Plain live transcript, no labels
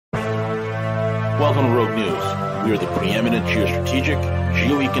Welcome to Rogue News. We are the preeminent geostrategic,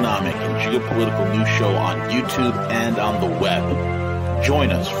 geoeconomic, and geopolitical news show on YouTube and on the web.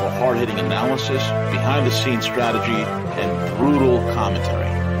 Join us for hard-hitting analysis, behind-the-scenes strategy, and brutal commentary.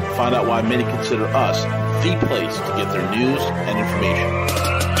 Find out why many consider us the place to get their news and information.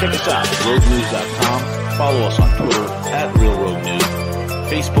 Check us out at roguenews.com. Follow us on Twitter at RealRogueNews,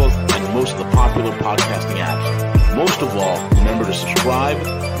 Facebook, and most of the popular podcasting apps. Most of all, remember to subscribe,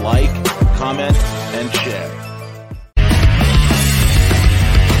 like, comment, and share.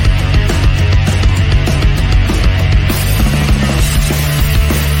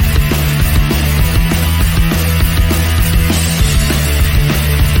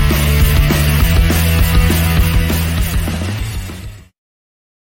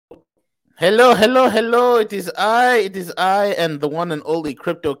 Hello, hello, hello. It is I, and the one and only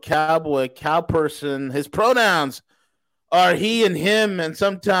Crypto Cowboy, cow person. His pronouns are he and him, and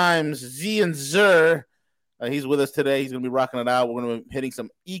sometimes Z and Zer. He's with us today. He's going to be rocking it out. We're going to be hitting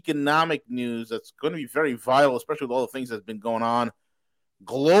some economic news that's going to be very vital, especially with all the things that's been going on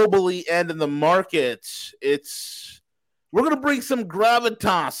globally and in the markets. We're going to bring some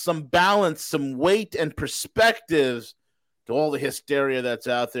gravitas, some balance, some weight, and perspectives to all the hysteria that's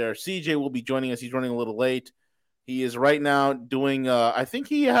out there. CJ will be joining us. He's running a little late. He is right now doing, I think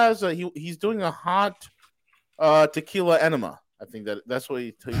he has, he's doing a hot tequila enema. I think that's what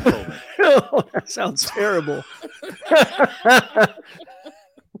he told me. Oh, that sounds terrible.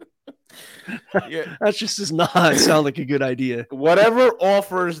 Yeah. That just does not sound like a good idea. Whatever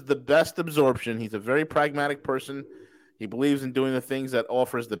offers the best absorption. He's a very pragmatic person. He believes in doing the things that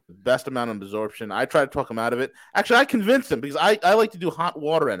offers the best amount of absorption. I try to talk him out of it. Actually, I convinced him because I like to do hot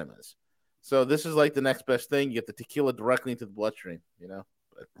water enemas. So this is like the next best thing. You get the tequila directly into the bloodstream, you know?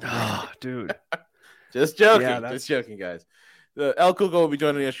 Oh, dude. Just joking. Yeah, Just joking, guys. El Cuco will be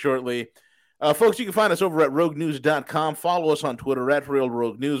joining us shortly. Folks, you can find us over at roguenews.com. Follow us on Twitter at Real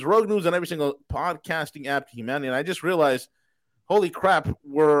Rogue News. Rogue News on every single podcasting app to humanity. And I just realized, holy crap,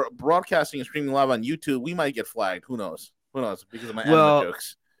 we're broadcasting and streaming live on YouTube. We might get flagged. Who knows? Who knows? Because of my enema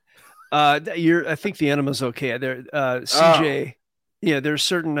jokes. I think the enema's okay. There, CJ. Yeah, there's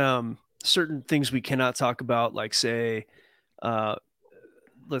certain things we cannot talk about, like say,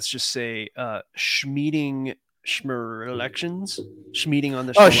 let's just say, Schmeeding elections. Schmeeding on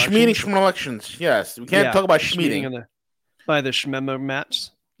the Schmeeding elections. Yes, we can't talk about Schmeeding by the Schmemmer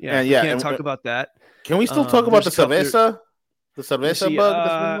mats. Yeah, we can't talk about that. Can we still talk about the cerveza? The cerveza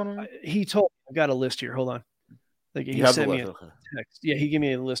bug? He told me. I've got a list here. Hold on. Like he sent me a text. Yeah, he gave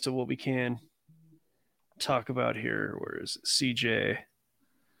me a list of what we can talk about here. Where is it? CJ?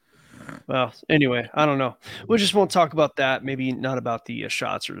 Well, anyway, I don't know. We just won't talk about that. Maybe not about the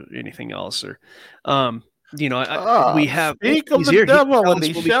shots or anything else. Or, we have. Speak of the devil, and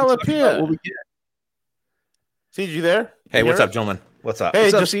he shall appear. Siege, you there? Hey, what's up, gentlemen? What's up?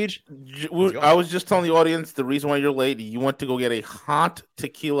 Hey, what's up, Siege? I was just telling the audience the reason why you're late. You went to go get a hot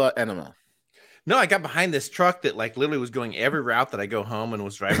tequila enema. No, I got behind this truck that like literally was going every route that I go home and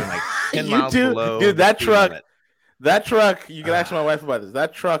was driving like 10 miles below. Dude, that truck, you can ask my wife about this.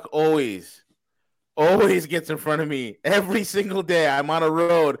 That truck always gets in front of me every single day. I'm on a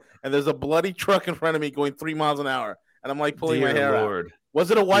road and there's a bloody truck in front of me going 3 miles an hour. And I'm like pulling my hair out.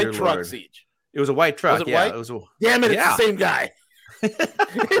 Was it a white truck, Siege? It was a white truck. White? Damn it, it's the same guy.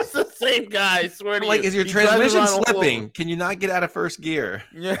 It's the same guy, I swear to you. Like, is your transmission slipping? Can you not get out of first gear?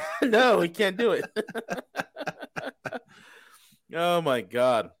 Yeah, no, we can't do it. Oh my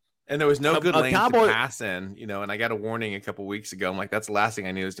God. And there was no good lane to pass in, and I got a warning a couple weeks ago. I'm like, that's the last thing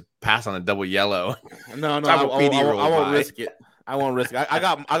I knew is to pass on a double yellow. No, I won't risk it. I won't risk it. I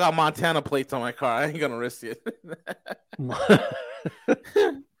got Montana plates on my car. I ain't gonna risk it.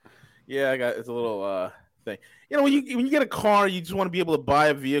 Yeah, it's a little thing. When you get a car, you just want to be able to buy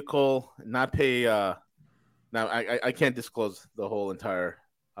a vehicle and not pay. Now I can't disclose the whole entire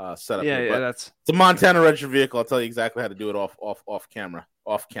setup. Yeah, it's a Montana registered vehicle. I'll tell you exactly how to do it off camera,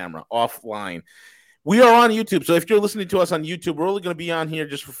 offline. We are on YouTube, so if you're listening to us on YouTube, we're only going to be on here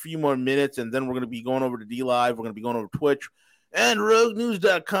just for a few more minutes, and then we're going to be going over to D Live. We're going to be going over to Twitch and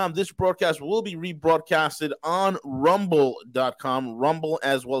RogueNews.com. This broadcast will be rebroadcasted on Rumble.com, Rumble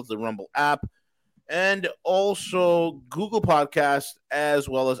as well as the Rumble app, and also Google Podcasts as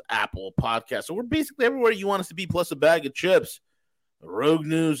well as Apple Podcasts. So we're basically everywhere you want us to be, plus a bag of chips.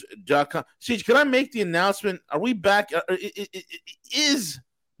 RogueNews.com. Siege, can I make the announcement? Are we back? Is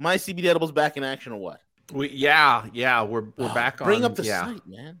My CBD Edibles back in action or what? We're back Bring on. up the site,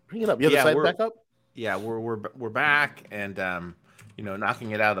 man. Bring it up. You have the site back up? Yeah, we're back, and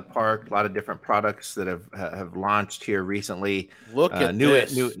knocking it out of the park. A lot of different products that have launched here recently. Look at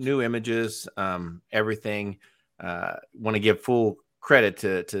this. new images, everything. Want to give full credit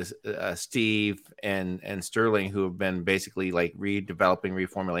to Steve and Sterling, who have been basically like redeveloping,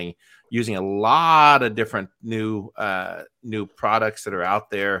 reformulating, using a lot of different new products that are out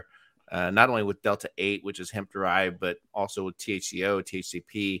there. Not only with Delta 8, which is hemp derived, but also with THCO,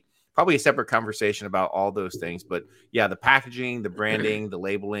 THCP. Probably a separate conversation about all those things. But yeah, the packaging, the branding, the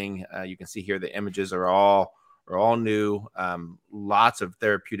labeling, you can see here the images are all new. Lots of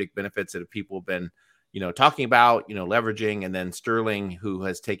therapeutic benefits that people have been talking about, leveraging. And then Sterling, who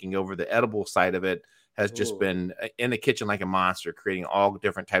has taken over the edible side of it, has just been in the kitchen like a monster, creating all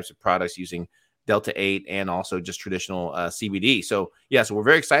different types of products using Delta 8 and also just traditional CBD. So yeah, so we're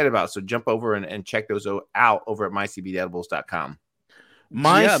very excited about it. So jump over and check those out over at mycbdedibles.com.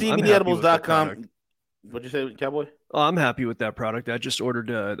 mycbdedibles.com. What'd you say, Cowboy? Oh, I'm happy with that product. I just ordered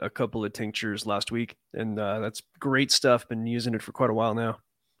a couple of tinctures last week, and that's great stuff. Been using it for quite a while now.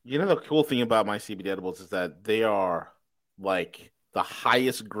 The cool thing about my CBD edibles is that they are like the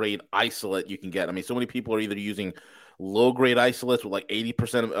highest grade isolate you can get. I mean, so many people are either using low grade isolates with like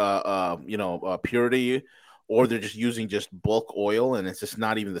 80% of purity, or they're just using just bulk oil, and it's just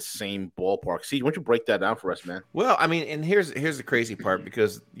not even the same ballpark. See, why don't you break that down for us, man? Well, I mean, and here's the crazy part,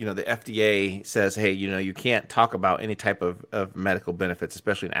 because the FDA says, hey, you can't talk about any type of medical benefits,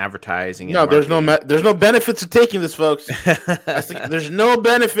 especially in advertising. No, there's no benefits to taking this, folks. There's no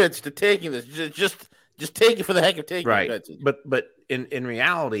benefits to taking this. Just take it for the heck of taking it. Right. But in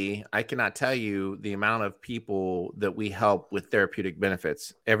reality, I cannot tell you the amount of people that we help with therapeutic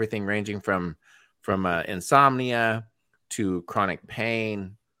benefits. Everything ranging from insomnia to chronic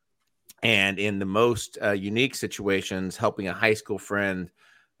pain, and in the most unique situations, helping a high school friend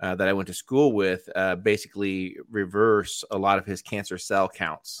that I went to school with basically reverse a lot of his cancer cell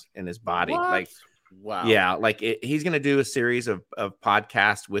counts in his body. What? Like, wow. Yeah, like he's going to do a series of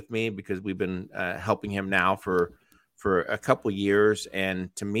podcasts with me, because we've been helping him now for a couple years.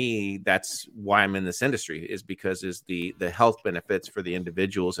 And to me, that's why I'm in this industry, is because is the health benefits for the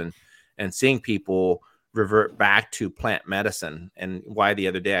individuals, and seeing people revert back to plant medicine. And why the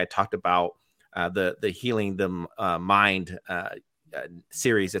other day I talked about the Healing the Mind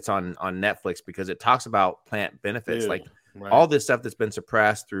series that's on Netflix, because it talks about plant benefits. Like all this stuff that's been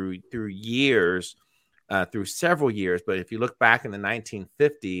suppressed through years, through several years. But if you look back in the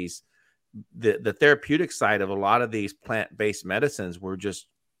 1950s, the therapeutic side of a lot of these plant-based medicines were just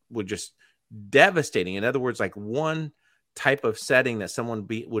devastating. In other words, like one type of setting that someone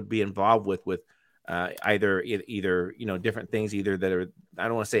would be involved with either different things, either that are, I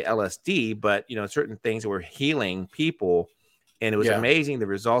don't want to say LSD, but certain things that were healing people. And it was amazing, the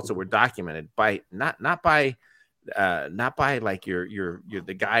results that were documented by not by like you're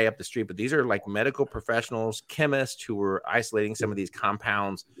the guy up the street, but these are like medical professionals, chemists who were isolating some of these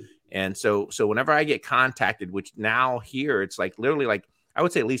compounds. And so whenever I get contacted, which now here it's like literally like I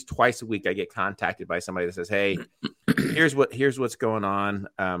would say at least twice a week, I get contacted by somebody that says, hey, here's what's going on.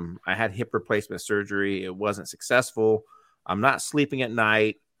 I had hip replacement surgery. It wasn't successful. I'm not sleeping at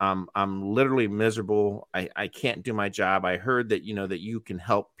night. I'm literally miserable. I can't do my job. I heard that, that you can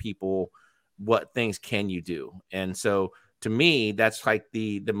help people. What things can you do? And so to me, that's like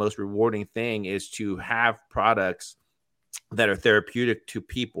the most rewarding thing, is to have products that are therapeutic to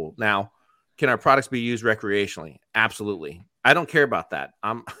people. Now, can our products be used recreationally? Absolutely. I don't care about that.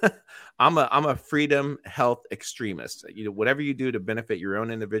 I'm a freedom health extremist. Whatever you do to benefit your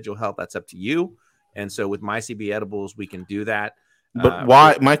own individual health, that's up to you. And so with my CB edibles, we can do that. But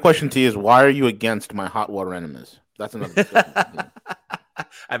why? My question to you is, why are you against my hot water enemas? That's another discussion.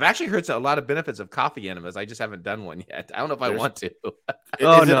 I've actually heard a lot of benefits of coffee enemas. I just haven't done one yet. I don't know if I want to.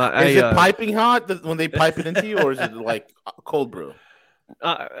 Is it piping hot when they pipe it into you, or is it like cold brew?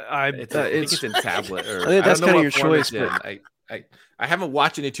 I think it's in tablet. Or, I think that's kind of your choice. But I haven't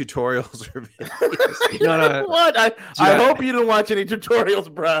watched any tutorials or videos. No. What? I hope you didn't watch any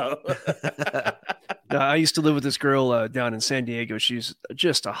tutorials, bro. I used to live with this girl down in San Diego. She's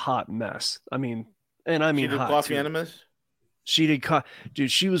just a hot mess. I mean she did hot coffee too. enemas. She did.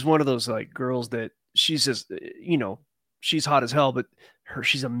 Dude, she was one of those like girls that she's just, she's hot as hell, but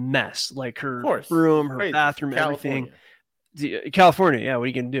she's a mess. Like her room, her bathroom, everything. California, yeah. What are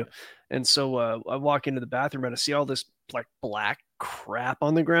you gonna do? And so I walk into the bathroom and I see all this like black crap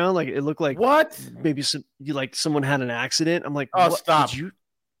on the ground. Like it looked like maybe someone had an accident. I'm like, oh, stop!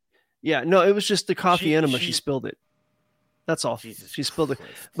 Yeah, no, it was just the coffee enema. She spilled it. That's all. Jesus she spilled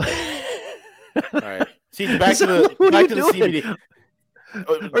Christ. It. All right. See, back to the CBD.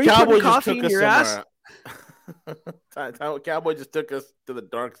 Are you putting coffee in your ass? Cowboy just took us to the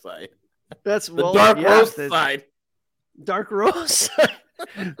dark side. That's the dark roast side. Dark roast.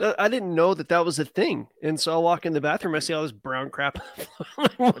 I didn't know that was a thing, and so I walk in the bathroom. I see all this brown crap.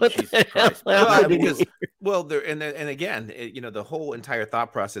 Jesus Christ! And again, the whole entire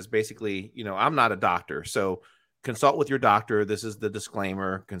thought process. Basically, I'm not a doctor, so consult with your doctor. This is the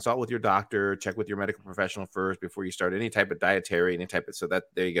disclaimer. Consult with your doctor. Check with your medical professional first before you start any type of dietary, so that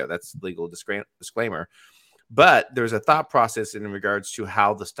there you go. That's legal disclaimer. But there's a thought process in regards to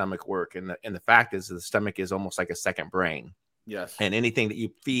how the stomach works, and the fact is the stomach is almost like a second brain. Yes. And anything that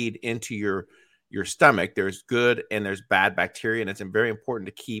you feed into your stomach, there's good and there's bad bacteria, and it's very important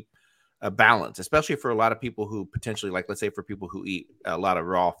to keep a balance, especially for a lot of people who potentially, like, let's say for people who eat a lot of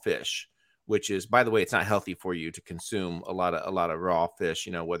raw fish, which is, by the way, it's not healthy for you to consume a lot of raw fish.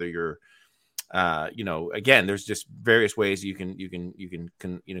 Whether you're again, there's just various ways you can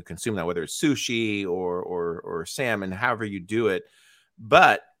consume that, whether it's sushi or salmon, however you do it.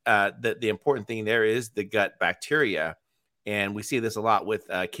 But the important thing there is the gut bacteria. And we see this a lot with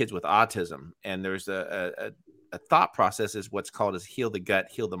kids with autism. And there's a thought process is what's called is heal the gut,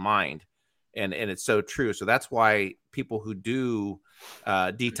 heal the mind. And it's so true. So that's why people who do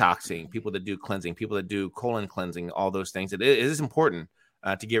detoxing, people that do cleansing, people that do colon cleansing, all those things, it is important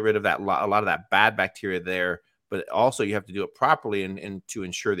to get rid of a lot of that bad bacteria there. But also you have to do it properly and to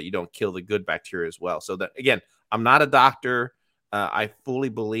ensure that you don't kill the good bacteria as well. So that, again, I'm not a doctor. I fully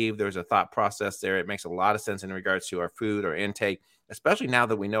believe there's a thought process there. It makes a lot of sense in regards to our food or intake, especially now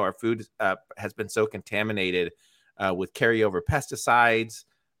that we know our food has been so contaminated with carryover pesticides.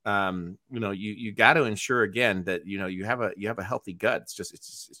 You got to ensure again that you have a healthy gut.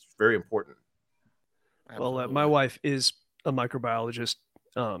 It's very important. Well, my wife is a microbiologist,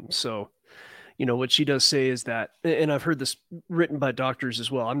 so what she does say is that, and I've heard this written by doctors as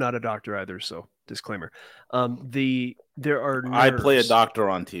well. I'm not a doctor either, so disclaimer. There are nerves. I play a doctor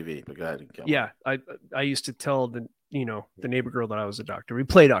on TV. But go ahead. Yeah, I used to tell the neighbor girl that I was a doctor. We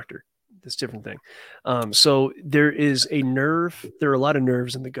play doctor. This different thing. So there is a nerve. There are a lot of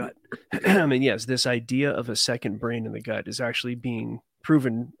nerves in the gut. And yes, this idea of a second brain in the gut is actually being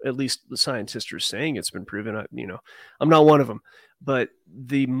proven. At least the scientists are saying it's been proven. I'm not one of them, but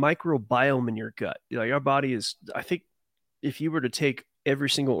the microbiome in your gut, like our body is, I think if you were to take every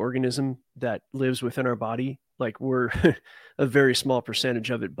single organism that lives within our body, like we're a very small percentage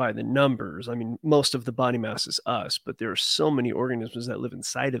of it by the numbers. I mean, most of the body mass is us, but there are so many organisms that live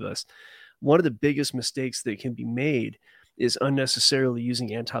inside of us. One of the biggest mistakes that can be made is unnecessarily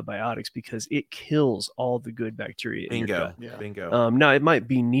using antibiotics because it kills all the good bacteria in your gut. Yeah. Bingo. Now it might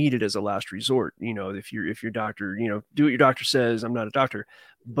be needed as a last resort, if your doctor, do what your doctor says. I'm not a doctor,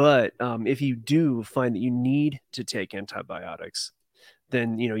 but if you do find that you need to take antibiotics,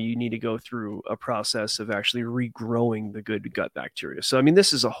 then you need to go through a process of actually regrowing the good gut bacteria. So I mean,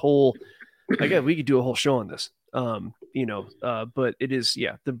 this is a whole. Again, we could do a whole show on this. But it is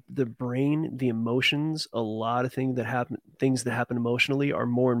the brain, the emotions, a lot of things that happen emotionally are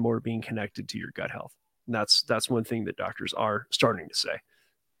more and more being connected to your gut health. And that's one thing that doctors are starting to say.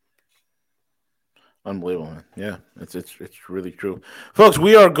 Unbelievable, man. Yeah, it's really true, folks.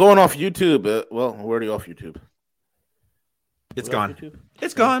 We are going off YouTube. Well, we're already off YouTube. It's gone.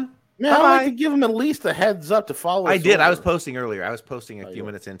 It's gone. Man, I like to give them at least a heads up to follow. I did. I was posting earlier. I was posting a few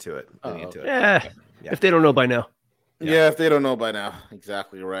minutes into it. Yeah. If they don't know by now. Yeah, if they don't know by now.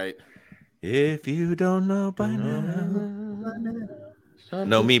 Exactly right. If you don't know by now.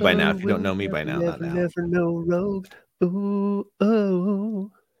 Know me by now. If you don't know me by now. Never know road. Ooh, oh.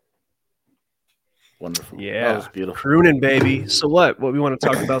 Wonderful. Yeah. That was beautiful. Crooning, baby. So what we want to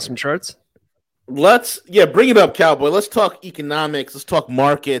talk about some charts? Bring it up, Cowboy. Let's talk economics. Let's talk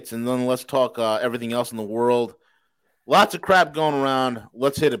markets, and then let's talk everything else in the world. Lots of crap going around.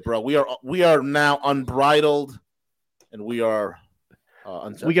 Let's hit it, bro. We are now unbridled, and we are.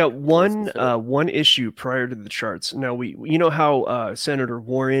 We got one issue prior to the charts. Now we how Senator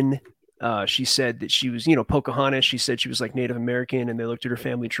Warren, she said that she was Pocahontas. She said she was like Native American, and they looked at her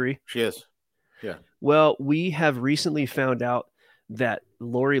family tree. She is. Yeah. Well, we have recently found out that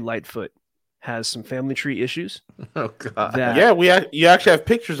Lori Lightfoot has some family tree issues. Oh God! You actually have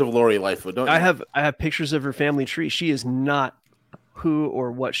pictures of Lori Lightfoot, don't you? I have pictures of her family tree. She is not who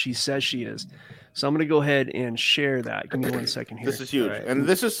or what she says she is. So I'm going to go ahead and share that. Give me 1 second here. This is huge, right. And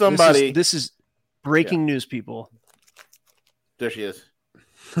this is somebody. This is breaking news, people. There she is.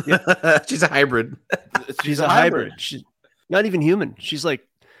 She's a hybrid. She's a hybrid. She's not even human. She's like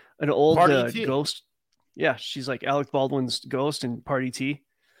an old ghost. Yeah, she's like Alec Baldwin's ghost in Party T.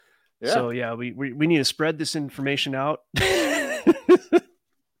 Yeah. So yeah, we need to spread this information out.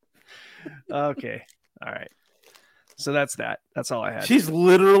 Okay. All right. So that's that. That's all I had. She's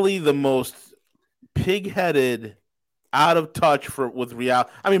literally the most pig-headed, out of touch with reality.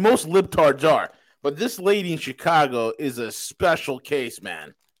 I mean, most libtards are, but this lady in Chicago is a special case,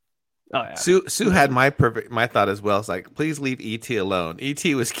 man. Oh, yeah. Sue had my thought as well. It's like, please leave ET alone. ET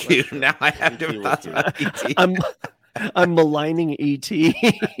was cute. Now I have to thoughts about ET. I'm maligning ET.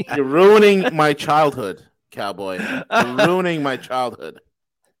 You're ruining my childhood, cowboy. You're ruining my childhood.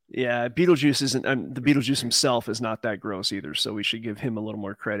 Yeah, Beetlejuice isn't. The Beetlejuice himself is not that gross either, so we should give him a little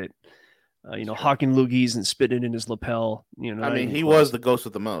more credit. Hawking loogies and spitting in his lapel. I mean, he was the ghost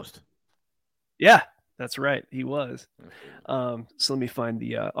with the most. Yeah, that's right. He was. So let me find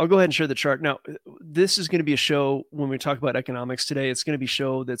I'll go ahead and share the chart. Now, this is going to be a show when we talk about economics today. It's going to be a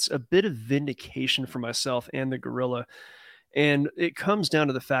show that's a bit of vindication for myself and the gorilla. And it comes down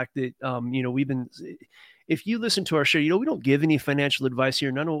to the fact that, we've been, if you listen to our show, we don't give any financial advice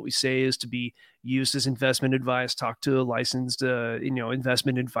here. None of what we say is to be used as investment advice. Talk to a licensed,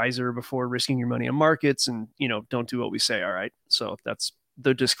 investment advisor before risking your money on markets, and, don't do what we say. All right. So that's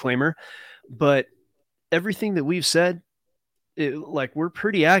the disclaimer. But everything that we've said, we're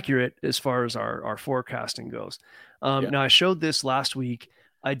pretty accurate as far as our forecasting goes. Now, I showed this last week.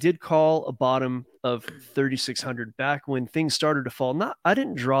 I did call a bottom of 3,600 back when things started to fall. I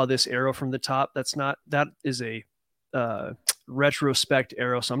didn't draw this arrow from the top. That is a retrospect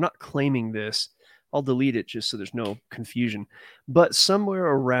arrow. So I'm not claiming this. I'll delete it just so there's no confusion. But somewhere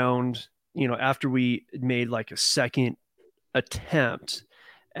around, after we made like a second attempt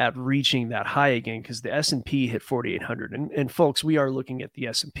at reaching that high again, because the S&P hit 4,800. And folks, we are looking at the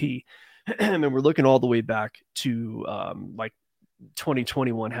S&P and we're looking all the way back to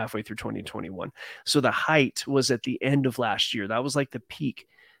 2021, halfway through 2021. So the height was at the end of last year. That was like the peak,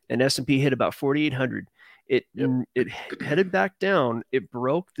 and S&P hit about 4,800. It headed back down. It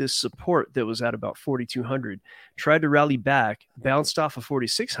broke this support that was at about 4,200, tried to rally back, bounced off of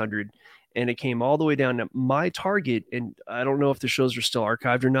 4,600, and it came all the way down to my target. And I don't know if the shows are still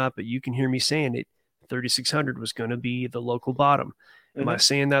archived or not, but you can hear me saying it. 3,600 was going to be the local bottom. Am I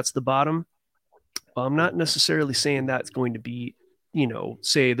saying that's the bottom? Well, I'm not necessarily saying that's going to be,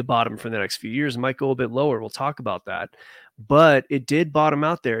 say the bottom for the next few years. It might go a bit lower. We'll talk about that. But it did bottom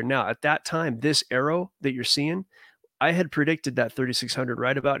out there. Now, at that time, this arrow that you're seeing, I had predicted that 3,600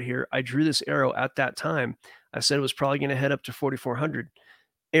 right about here. I drew this arrow at that time. I said it was probably going to head up to 4,400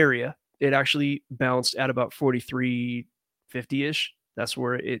 area. It actually bounced at about 4,350-ish. That's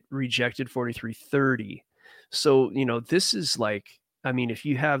where it rejected 4,330. So, this is like, if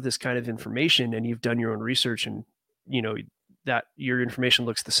you have this kind of information and you've done your own research and, that your information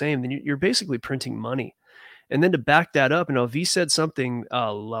looks the same, then you're basically printing money. And then to back that up, V said something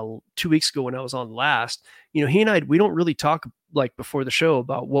 2 weeks ago when I was on last, he and I, we don't really talk like before the show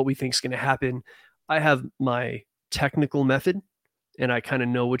about what we think is going to happen. I have my technical method and I kind of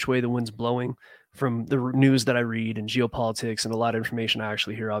know which way the wind's blowing from the news that I read and geopolitics and a lot of information I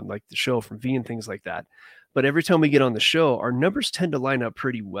actually hear on like the show from V and things like that. But every time we get on the show, our numbers tend to line up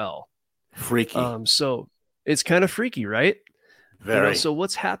pretty well. Freaky. So it's kind of freaky, right? Very. So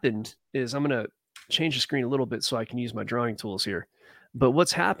what's happened is I'm going to change the screen a little bit so I can use my drawing tools here. But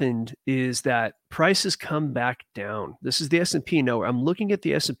what's happened is that prices come back down. This is the S&P. Now, I'm looking at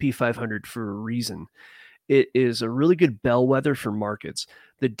the SP 500 for a reason. It is a really good bellwether for markets.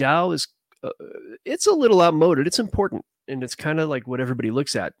 The Dow is, it's a little outmoded. It's important, and it's kind of like what everybody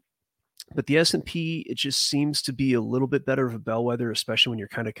looks at. But the S&P, it just seems to be a little bit better of a bellwether, especially when you're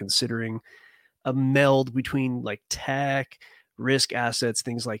kind of considering a meld between like tech, risk assets,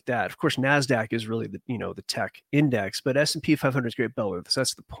 things like that. Of course, NASDAQ is really the tech index, but S&P 500 is great bellwether. So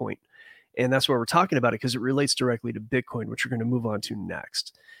that's the point. And that's why we're talking about it, because it relates directly to Bitcoin, which we're going to move on to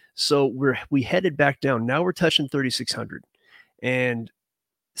next. So we headed back down. Now we're touching 3,600. And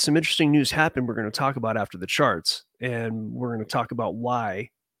some interesting news happened we're going to talk about after the charts. And we're going to talk about why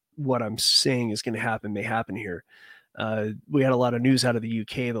what I'm saying is going to happen may happen here. We had a lot of news out of the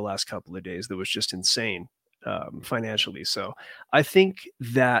UK the last couple of days that was just insane financially. So I think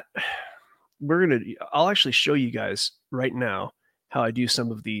that I'll actually show you guys right now how I do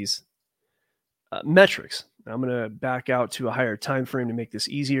some of these metrics. I'm going to back out to a higher time frame to make this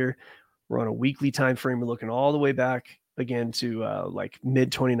easier. We're on a weekly time frame. We're looking all the way back again to like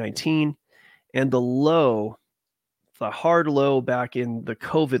mid 2019, and the hard low back in the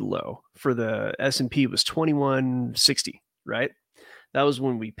COVID low for the S&P was 2160, right? That was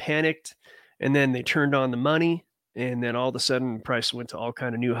when we panicked, and then they turned on the money, and then all of a sudden price went to all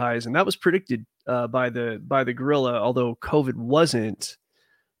kind of new highs. And that was predicted by the gorilla, although COVID wasn't,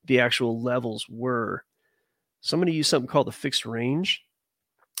 the actual levels were. So I'm going to use something called the fixed range.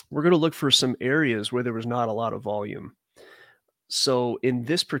 we're going to look for some areas where there was not a lot of volume. So in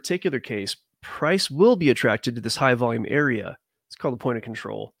this particular case, price will be attracted to this high volume area. It's called the point of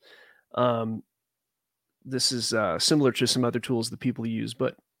control. This is similar to some other tools that people use,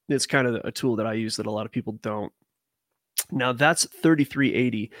 but it's kind of a tool that I use that a lot of people don't. Now that's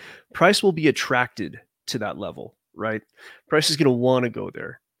 3380. Price will be attracted to that level, right? Price is going to want to go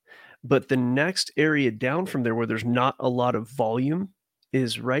there. But the next area down from there where there's not a lot of volume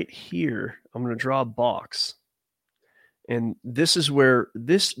is right here. I'm going to draw a box. And this is where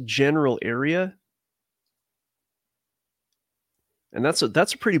this general area, and that's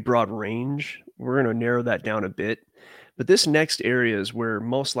a pretty broad range. We're going to narrow that down a bit. But this next area is where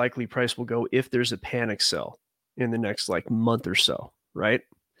most likely price will go if there's a panic sell in the next like month or so, right?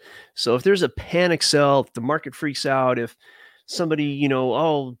 So if there's a panic sell, if the market freaks out, if somebody,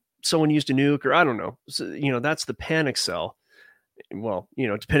 someone used a nuke or I don't know, so, that's the panic sell. Well,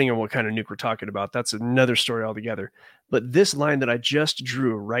 depending on what kind of nuke we're talking about, that's another story altogether. But this line that I just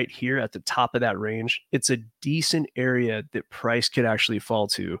drew right here at the top of that range, it's a decent area that price could actually fall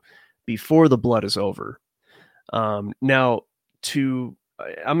to before the blood is over. Now, I'm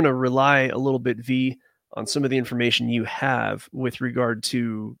going to rely a little bit, V, on some of the information you have with regard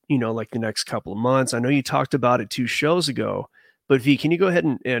to, like the next couple of months. I know you talked about it 2 shows ago, but V, can you go ahead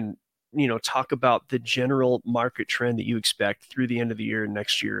and talk about the general market trend that you expect through the end of the year and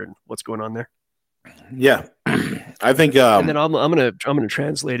next year and what's going on there? Yeah, I think, and then I'm gonna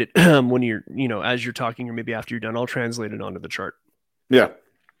translate it when you're, as you're talking, or maybe after you're done, I'll translate it onto the chart. Yeah,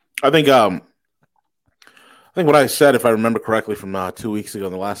 I think what I said, if I remember correctly, from 2 weeks ago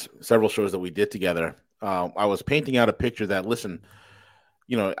in the last several shows that we did together, I was painting out a picture that, listen,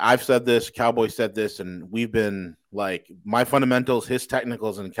 I've said this, Cowboy said this, and we've been like my fundamentals, his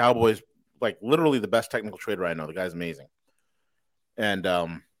technicals, and Cowboy's like literally the best technical trader I know. The guy's amazing. And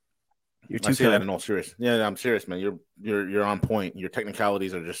you're I say that in all seriousness. Yeah, I'm serious, man. You're on point. Your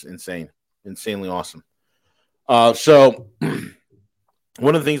technicalities are just insanely awesome. So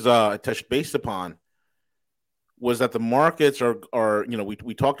one of the things I touched base upon was that the markets are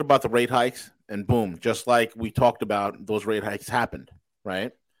we talked about the rate hikes, and boom, just like we talked about, those rate hikes happened,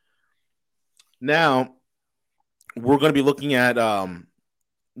 right? Now we're going to be looking at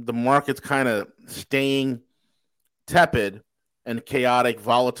the markets kind of staying tepid and chaotic,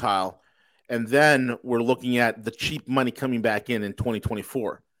 volatile, and then we're looking at the cheap money coming back in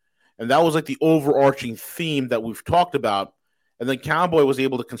 2024. And that was like the overarching theme that we've talked about. And then Cowboy was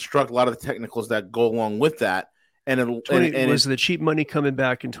able to construct a lot of the technicals that go along with that. And was the cheap money coming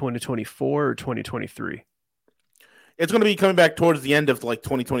back in 2024 or 2023? It's going to be coming back towards the end of like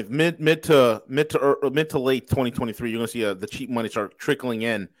 2020, mid to late 2023. You're going to see the cheap money start trickling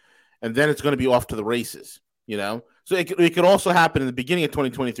in, and then it's going to be off to the races. So it could also happen in the beginning of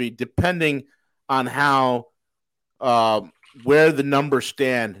 2023, depending on how where the numbers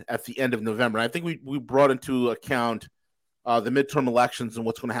stand at the end of November. And I think we brought into account the midterm elections and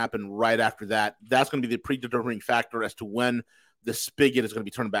what's going to happen right after that. That's going to be the predetermining factor as to when the spigot is going to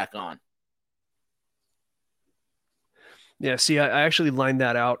be turned back on. Yeah, see, I actually lined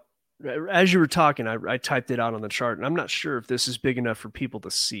that out. As you were talking, I typed it out on the chart, and I'm not sure if this is big enough for people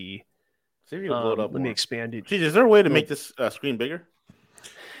to see. See if you can blow it up. Let me expand it. Geez, is there a way to make this screen bigger?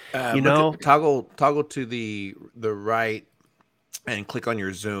 Toggle to the right and click on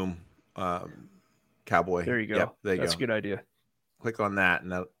your zoom, Cowboy. There you go. Yep, there you That's go. a good idea. Click on that,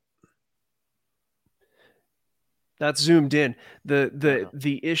 and that's zoomed in.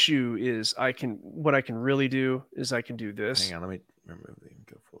 The issue is what I can really do is I can do this. Hang on, let me remove the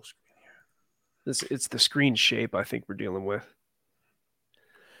go full screen here. It's the screen shape I think we're dealing with.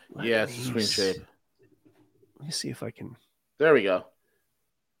 Yeah, it's the screen shape. Let me see if I can. There we go.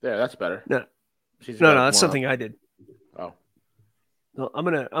 There, that's better. No, that's something I did. Oh. No, I'm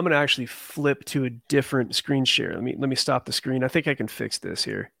gonna actually flip to a different screen share. Let me stop the screen. I think I can fix this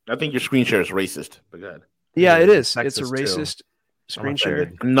here. I think your screen share is racist, but go ahead. Yeah, it is. Texas It's a racist too. screen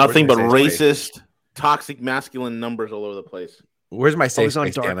share. Nothing but racist, toxic, masculine numbers all over the place. Where's my safe I was on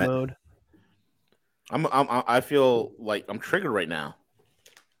space, dark damn it? mode. I feel like I'm triggered right now.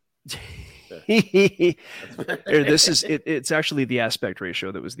 Here, this is it. It's actually the aspect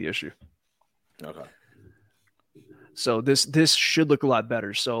ratio that was the issue. Okay. So this should look a lot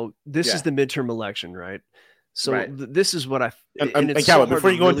better. So this is the midterm election, right? So this is what and Cowboy,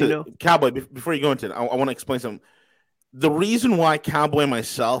 before you go into Cowboy, before you go into it, I want to explain something. The reason why Cowboy and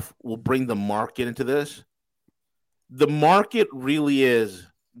myself will bring the market into this, the market really is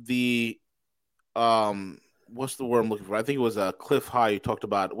the what's the word I'm looking for? I think it was a Cliff High you talked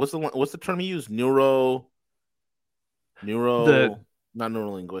about. What's the term you used? Neuro. Not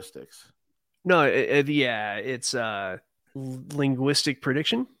neurolinguistics. No, it's linguistic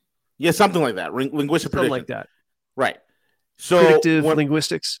prediction. Yeah, something like that. Linguistic prediction. Like that. Right. So predictive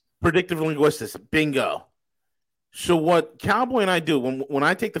linguistics. Predictive linguistics. Bingo. So what Cowboy and I do when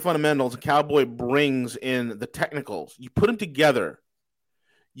I take the fundamentals and Cowboy brings in the technicals, you put them together.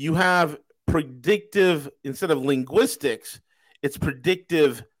 You have predictive instead of linguistics, it's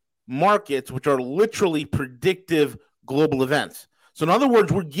predictive markets, which are literally predictive global events. So in other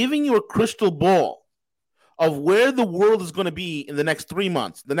words, we're giving you a crystal ball of where the world is going to be in the next 3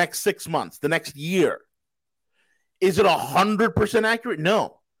 months, the next 6 months, the next year. Is it 100% accurate?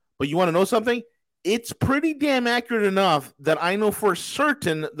 No. But you want to know something? It's pretty damn accurate enough that I know for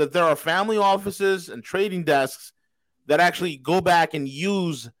certain that there are family offices and trading desks that actually go back and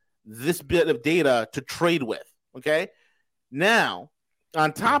use this bit of data to trade with. Okay. Now,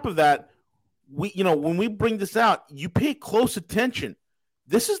 on top of that, when we bring this out, you pay close attention.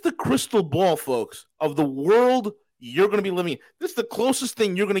 This is the crystal ball, folks, of the world you're going to be living in. This is the closest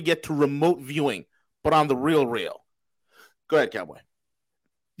thing you're going to get to remote viewing, but on the real. Go ahead, Cowboy.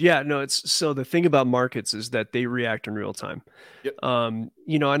 Yeah, no, so the thing about markets is that they react in real time. Yep.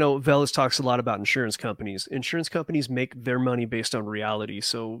 I know Velas talks a lot about insurance companies. Insurance companies make their money based on reality,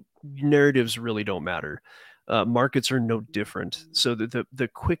 so narratives really don't matter. Markets are no different. So the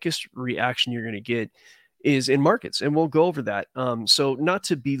quickest reaction you're going to get is in markets, and we'll go over that. So not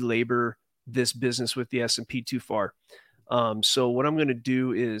to belabor this business with the S&P too far. So what I'm going to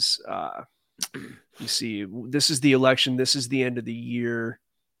do is, you see, this is the election. This is the end of the year.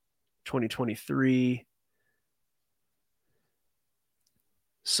 2023.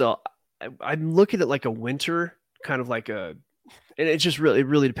 So I'm looking at like a winter, kind of like and it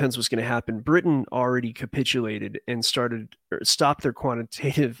really depends what's going to happen. Britain already capitulated and stopped their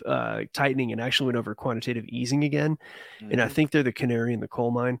quantitative tightening and actually went over quantitative easing again. Mm-hmm. And I think they're the canary in the coal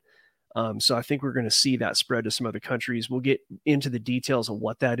mine. So I think we're going to see that spread to some other countries. We'll get into the details of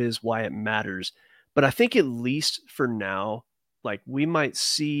what that is, why it matters. But I think at least for now, like we might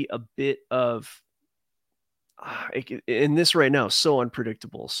see a bit of, and this right now is so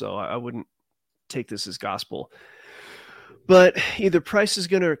unpredictable. So I wouldn't take this as gospel, but either price is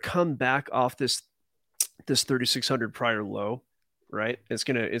going to come back off this 3,600 prior low, right? It's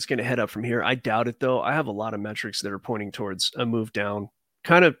going to head up from here. I doubt it though. I have a lot of metrics that are pointing towards a move down,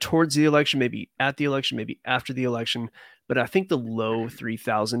 kind of towards the election, maybe at the election, maybe after the election. But I think the low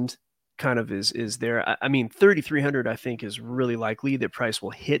 3,000 kind of is there. I mean, 3,300, I think is really likely that price will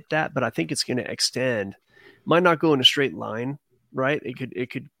hit that, but I think it's going to extend. Might not go in a straight line, right?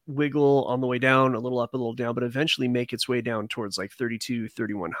 It could wiggle on the way down, a little up, a little down, but eventually make its way down towards like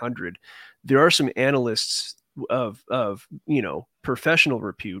 3,100. There are some analysts of professional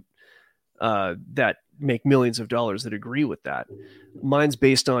repute that make millions of dollars that agree with that. Mine's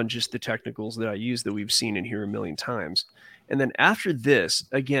based on just the technicals that I use that we've seen and hear a million times. And then after this,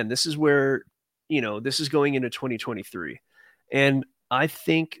 again, this is where, this is going into 2023. And I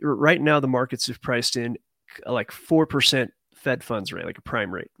think right now the markets have priced in like 4% Fed funds rate, like a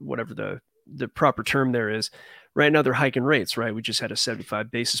prime rate, whatever the proper term there is. Right now they're hiking rates, right? We just had a 75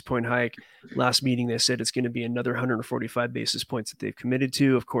 basis point hike. Last meeting, they said it's going to be another 145 basis points that they've committed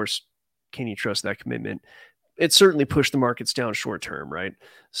to. Of course, can you trust that commitment? It certainly pushed the markets down short term, right?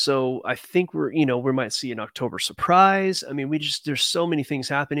 So I think we might see an October surprise. I mean, there's so many things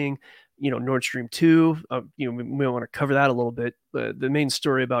happening. Nord Stream 2, we want to cover that a little bit. But the main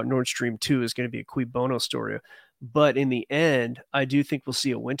story about Nord Stream 2 is going to be a cui bono story. But in the end, I do think we'll see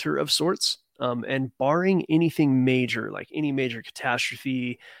a winter of sorts. And barring anything major, like any major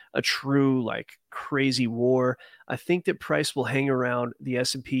catastrophe, a true like crazy war, I think that price will hang around the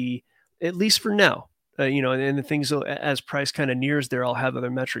S&P at least for now. And the things as price kind of nears there, I'll have other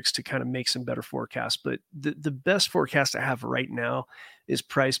metrics to kind of make some better forecasts. But the best forecast I have right now is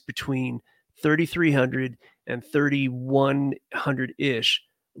price between 3,300 and 3,100-ish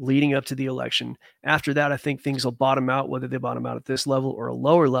leading up to the election. After that, I think things will bottom out, whether they bottom out at this level or a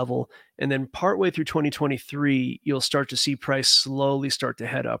lower level. And then partway through 2023, you'll start to see price slowly start to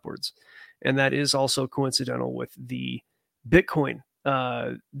head upwards. And that is also coincidental with the Bitcoin,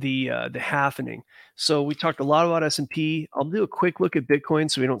 the halvening. So we talked a lot about S&P. I'll do a quick look at Bitcoin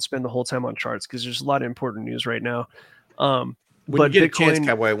so we don't spend the whole time on charts because there's a lot of important news right now. When you get Bitcoin, a chance,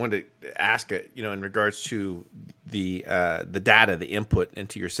 Cowboy, I wanted to ask it, in regards to the data, the input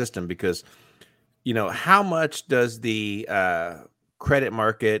into your system, because, how much does the credit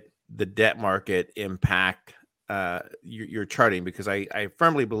market, the debt market impact your charting? Because I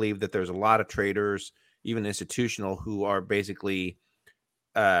firmly believe that there's a lot of traders, even institutional, who are basically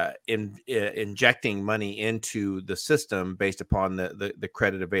injecting money into the system based upon the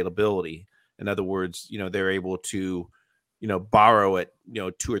credit availability. In other words, they're able to, borrow at 2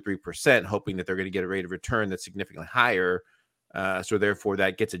 or 3%, hoping that they're going to get a rate of return that's significantly higher. So therefore,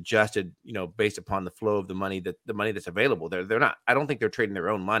 that gets adjusted, based upon the flow of the money that's available. They're not. I don't think they're trading their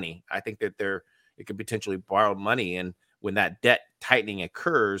own money. I think that it could potentially borrow money, and when that debt tightening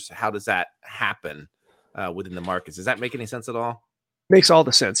occurs, how does that happen within the markets? Does that make any sense at all? Makes all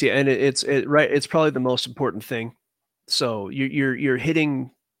the sense, yeah. And it's right. It's probably the most important thing. So you're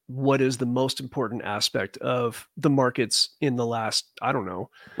hitting what is the most important aspect of the markets in the last, I don't know.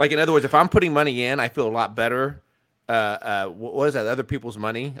 Like, in other words, if I'm putting money in, I feel a lot better. What is that? Other people's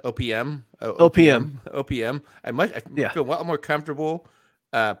money? OPM. I feel a lot more comfortable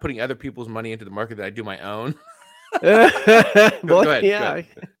putting other people's money into the market than I do my own. Go ahead. Yeah,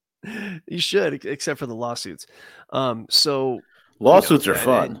 you should, except for the lawsuits. So lawsuits are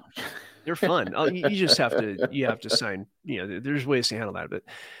fun. They're fun. You just have to sign. There's ways to handle that. But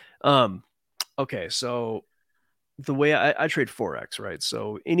okay, so the way I trade Forex, right?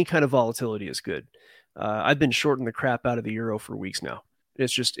 So any kind of volatility is good. I've been shorting the crap out of the euro for weeks now.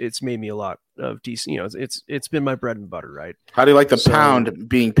 It's made me a lot of decent. It's been my bread and butter, right? How do you like the pound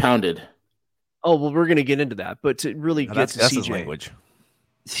being pounded? Oh, well, we're going to get into that, but to really get to that's CJ, his language.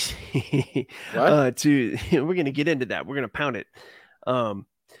 We're going to get into that. We're going to pound it.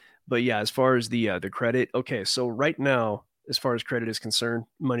 But yeah, as far as the credit, okay. So right now, as far as credit is concerned,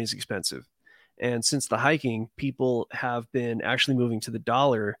 money's expensive. And since the hiking, people have been actually moving to the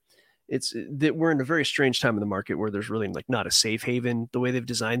dollar. It's that we're in a very strange time in the market where there's really like not a safe haven, the way they've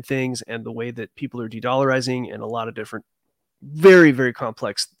designed things and the way that people are de-dollarizing, and a lot of different very, very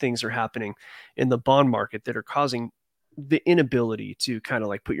complex things are happening in the bond market that are causing the inability to kind of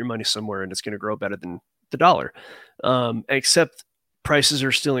like put your money somewhere and it's going to grow better than the dollar. Except prices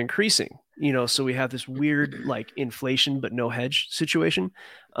are still increasing, so we have this weird like inflation, but no hedge situation.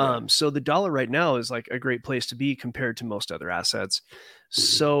 So the dollar right now is like a great place to be compared to most other assets.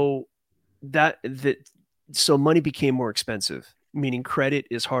 So so money became more expensive, meaning credit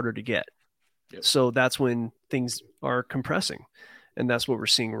is harder to get. Yep. So that's when things are compressing. And that's what we're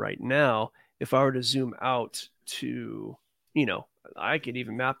seeing right now. If I were to zoom out to, I could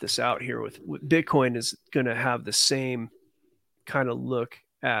even map this out here with Bitcoin is going to have the same kind of look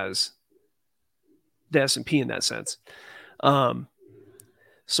as the S&P in that sense. So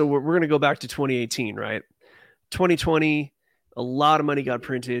we're going to go back to 2018, right? 2020, a lot of money got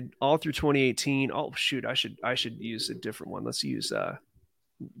printed all through 2018. Oh shoot, I should use a different one. Let's use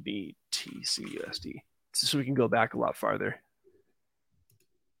BTC USD so we can go back a lot farther.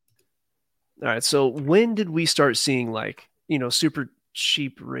 All right. So when did we start seeing like, super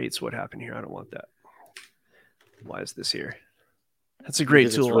cheap rates? What happened here? I don't want that. Why is this here? That's a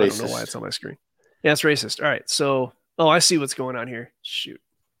great tool. I don't know why it's on my screen. Yeah, it's racist. All right. So, I see what's going on here. Shoot.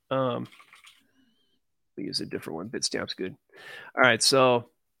 We use a different one. Bitstamp's good. All right. So,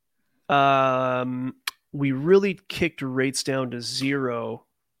 we really kicked rates down to zero.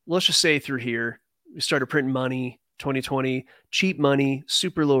 Let's just say through here, we started printing money, 2020, cheap money,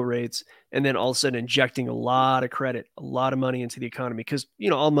 super low rates, and then all of a sudden injecting a lot of credit, a lot of money into the economy because,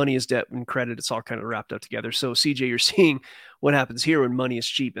 all money is debt and credit. It's all kind of wrapped up together. So CJ, you're seeing what happens here when money is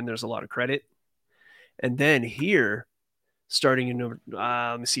cheap and there's a lot of credit. And then here, starting in,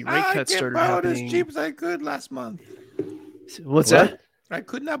 let me see, rate cuts started happening. As cheap as I could last month. What's that? I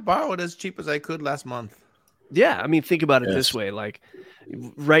could not borrow it as cheap as I could last month. Yeah. I mean, think about it this way. Like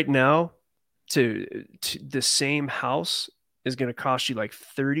right now, to the same house is going to cost you like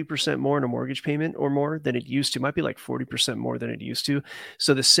 30% more in a mortgage payment or more than it used to. It might be like 40% more than it used to.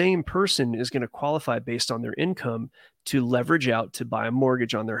 So the same person is going to qualify based on their income to leverage out to buy a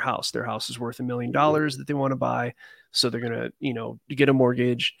mortgage on their house. Their house is worth $1 million that they want to buy. So they're going to, get a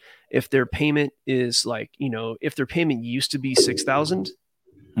mortgage. If their payment is like, if their payment used to be $6,000,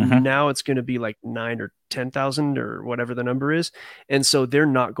 now it's going to be like $9,000 or $10,000 or whatever the number is. And so they're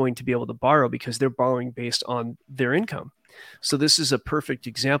not going to be able to borrow because they're borrowing based on their income. So this is a perfect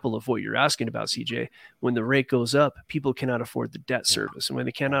example of what you're asking about, CJ. When the rate goes up, people cannot afford the debt service. And when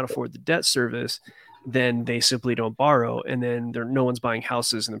they cannot afford the debt service, then they simply don't borrow. And then no one's buying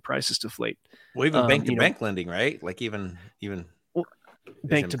houses and the prices deflate. Well, even bank-to-bank lending, right? Like even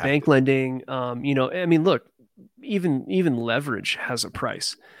bank-to-bank lending. I mean, look, even leverage has a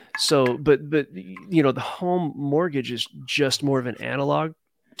price. So, but the home mortgage is just more of an analog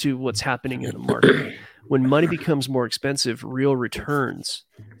to what's happening in the market. When money becomes more expensive, real returns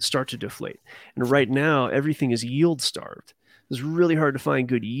start to deflate. And right now, everything is yield starved. It's really hard to find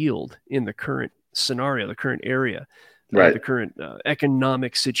good yield in the current scenario, the current area. the current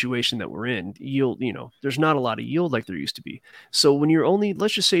economic situation that we're in. Yield, there's not a lot of yield like there used to be. So when you're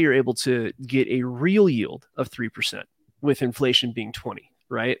let's just say you're able to get a real yield of 3% with inflation being 20,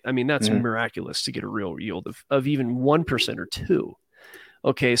 right? I mean, that's miraculous to get a real yield of even 1% or 2%.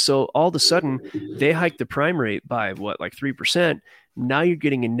 Okay, so all of a sudden they hike the prime rate by like 3%. Now you're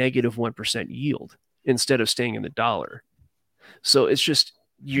getting a negative 1% yield instead of staying in the dollar. So it's just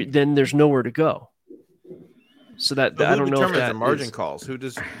then there's nowhere to go. So that I don't know if that the margin calls. Who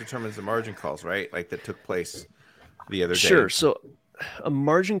determines the margin calls, right? Like that took place the other day. Sure. So a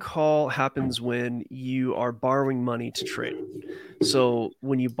margin call happens when you are borrowing money to trade. So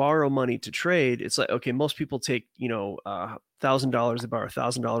when you borrow money to trade, it's like, okay, most people take, $1,000, they borrow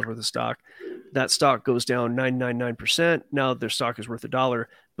 $1,000 worth of stock. That stock goes down 999%. Now their stock is worth $1,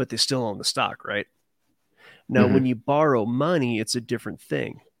 but they still own the stock, right? Now, when you borrow money, it's a different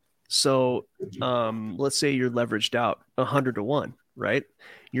thing. So let's say you're leveraged out 100 to 1, right?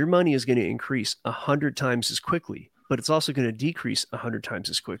 Your money is going to increase 100 times as quickly, but it's also going to decrease 100 times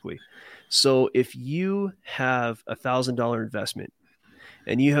as quickly. So if you have $1,000 investment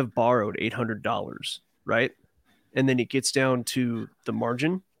and you have borrowed $800, right? And then it gets down to the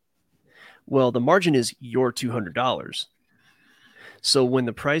margin. Well, the margin is your $200. So when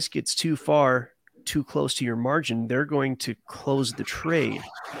the price gets too close to your margin, they're going to close the trade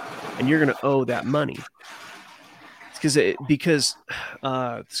and you're going to owe that money. Because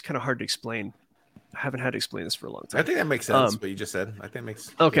it's kind of hard to explain. I haven't had to explain this for a long time. I think that makes sense. What you just said, I think it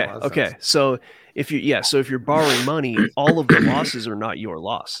makes okay. Sense. So if you're borrowing money, all of the losses are not your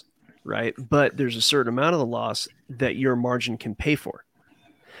loss, right? But there's a certain amount of the loss that your margin can pay for.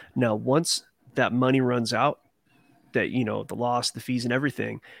 Now, once that money runs out, that the loss, the fees, and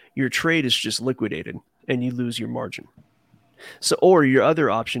everything, your trade is just liquidated, and you lose your margin. So, or your other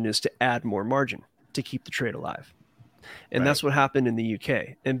option is to add more margin to keep the trade alive. And that's what happened in the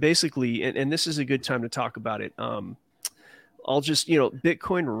UK. And basically, and this is a good time to talk about it. I'll just,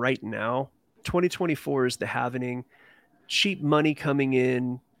 Bitcoin right now, 2024 is the halvening, cheap money coming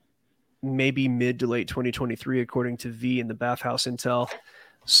in maybe mid to late 2023, according to V and the Bathhouse Intel.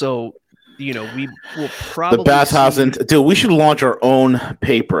 So, we will probably the Bathhouse Intel. We should launch our own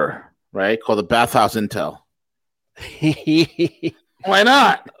paper, right? Called the Bathhouse Intel. Why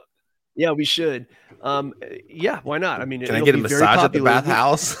not? Yeah, we should. Yeah, why not? I mean, can I get a massage at the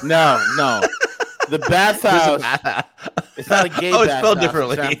bathhouse? No. The bathhouse. It's not a gay bathhouse. It's spelled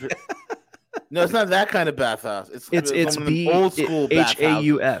differently. No, it's not that kind of bathhouse. It's old school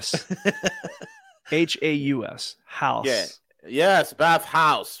H-A-U-S. H-A-U-S. House. Yeah. Yes,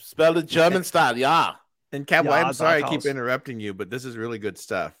 bathhouse. Spelled in German style. Yeah. And Cowboy, I'm sorry I keep interrupting you, but this is really good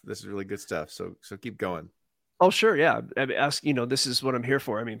stuff. So keep going. Oh, sure. Yeah. Ask, this is what I'm here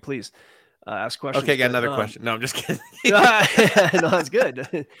for. I mean, please ask questions. Okay, I got another question. No, I'm just kidding. No, that's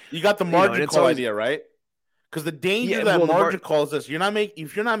good. You got the margin call idea, right? Because the danger that margin call is this: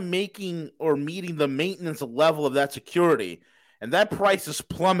 if you're not making or meeting the maintenance level of that security, and that price is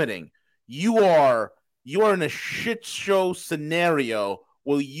plummeting, you are in a shit show scenario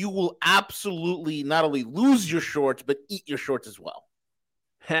where you will absolutely not only lose your shorts but eat your shorts as well.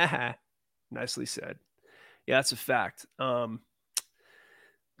 Nicely said. Yeah, that's a fact. I'm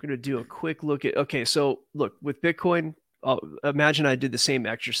going to do a quick look at. Okay, so look with Bitcoin. Imagine I did the same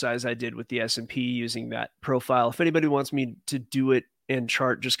exercise I did with the S&P using that profile. If anybody wants me to do it and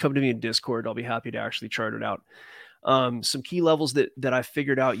chart, just come to me in Discord. I'll be happy to actually chart it out. Some key levels that I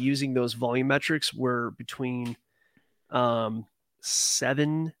figured out using those volume metrics were between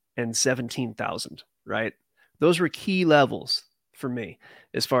 7 and 17,000, right? Those were key levels for me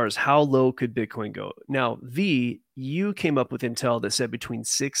as far as how low could Bitcoin go. Now, V, you came up with intel that said between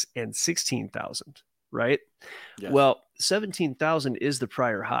 6 and 16,000, right? Yes. Well, 17,000 is the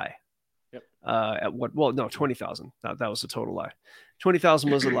prior high. Yep. At what? Well, no, 20,000. That was a total lie. 20,000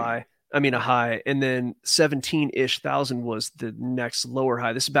 was a lie. I mean, a high, and then 17-ish thousand was the next lower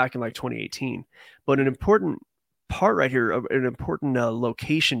high. This is back in like 2018. But an important part right here, an important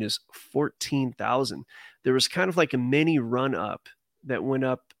location is 14,000. There was kind of like a mini run up that went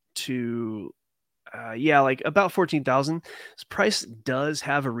up to, like about 14,000. This price does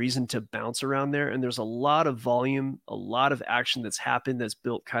have a reason to bounce around there, and there's a lot of volume, a lot of action that's happened that's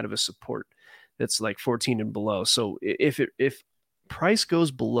built kind of a support that's like 14 and below. So if price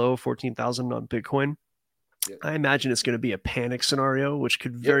goes below 14,000 on Bitcoin, I imagine it's going to be a panic scenario, which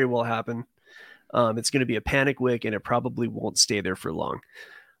could very well happen. It's going to be a panic wick, and it probably won't stay there for long.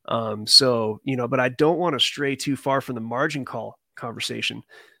 But I don't want to stray too far from the margin call conversation.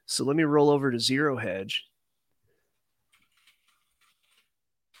 So let me roll over to Zero Hedge.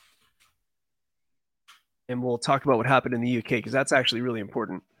 and we'll talk about what happened in the UK because that's actually really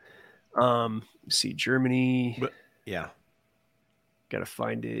important. See Germany. But, yeah. Got to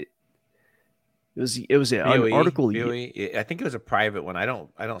find it. It was an article. BOE. I think it was a private one. I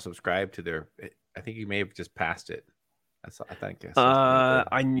don't subscribe to their. I think you may have just passed it. I think.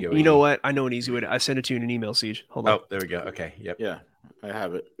 You know what? I know an easy way. I sent it to you in an email, Siege. Hold on. Oh, there we go. Okay. Yep. Yeah, I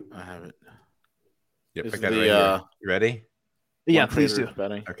have it. Yep. I got it right here. You ready? Yeah, please do.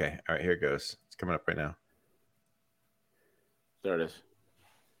 Betting. Okay. All right. Here it goes. It's coming up right now. There it is.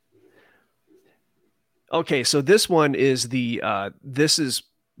 Okay, so this one is this is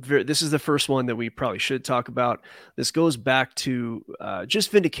the first one that we probably should talk about. This goes back to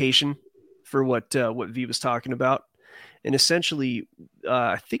just vindication for what V was talking about, and essentially,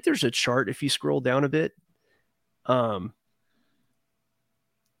 I think there's a chart if you scroll down a bit. Yeah,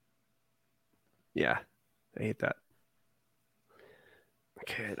 I hate that.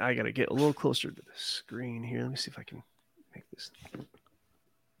 Okay, I gotta get a little closer to the screen here. Let me see if I can make this.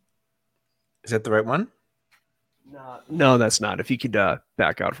 Is that the right one? No, that's not. If you could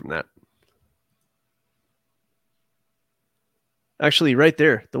back out from that. Actually, right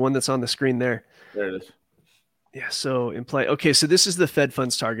there, the one that's on the screen there. There it is. Yeah, so in play. Okay, so this is the Fed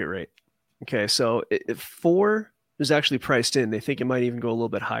funds target rate. Okay, so 4 is actually priced in. They think it might even go a little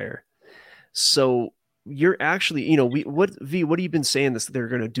bit higher. So you're actually, what have you been saying this they're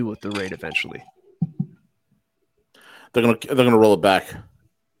going to do with the rate eventually? They're gonna roll it back.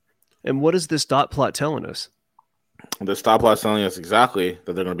 And what is this dot plot telling us? The stop loss telling us exactly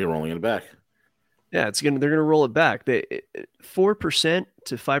that they're going to be rolling it back. Yeah, they're going to roll it back. 4%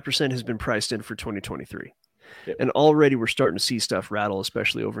 to 5% has been priced in for 2023. Yep. And already we're starting to see stuff rattle,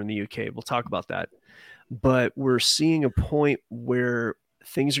 especially over in the UK. We'll talk about that. But we're seeing a point where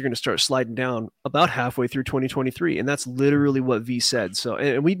things are going to start sliding down about halfway through 2023. And that's literally what V said. So,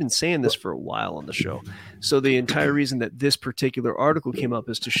 and we've been saying this for a while on the show. So the entire reason that this particular article came up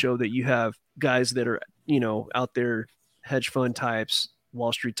is to show that you have guys that are, out there, hedge fund types,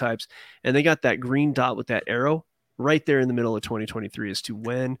 Wall Street types, and they got that green dot with that arrow right there in the middle of 2023 as to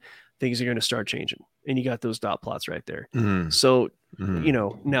when things are going to start changing. And you got those dot plots right there. Mm-hmm. So,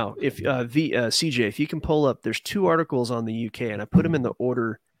 now if CJ, if you can pull up, there's 2 articles on the UK, and I put them in the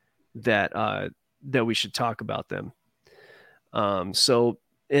order that we should talk about them. So,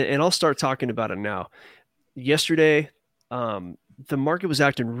 and I'll start talking about it now. Yesterday, the market was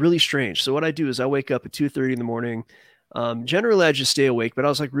acting really strange. So what I do is I wake up at 2:30 in the morning. Generally I just stay awake, but I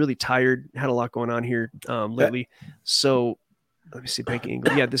was like really tired, had a lot going on here lately. So let me see, banking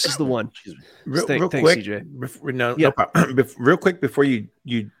England. Yeah, this is the one. Real thanks, quick, CJ. No problem. Real quick before you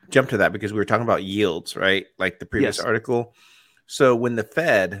jump to that, because we were talking about yields, right? Like the previous article. So when the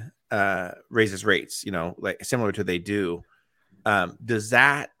Fed raises rates, like similar to they do, does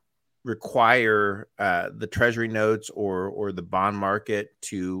that require the treasury notes or the bond market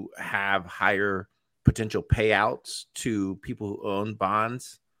to have higher potential payouts to people who own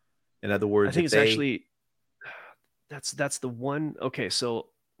bonds? In other words, I think it's actually that's the one. Okay, so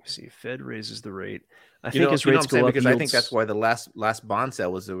let's see, Fed raises the rate. I think as rates go up, because I think that's why the last bond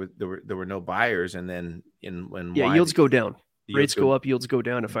sale was there were no buyers, and then yields go down. Rates go up, yields go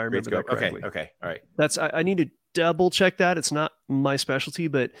down. If I remember that correctly. Okay, all right. That's I need to double check that. It's not my specialty,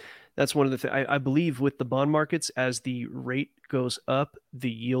 but that's one of the things I believe with the bond markets. As the rate goes up, the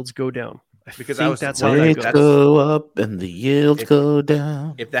yields go down. That's how that goes. Go up and the yields go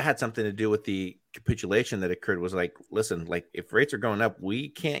down. If that had something to do with the capitulation that occurred, was like, listen, like if rates are going up, we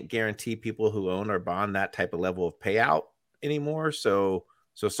can't guarantee people who own our bond that type of level of payout anymore. So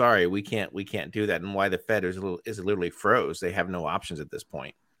sorry, we can't do that. And why the Fed is literally froze. They have no options at this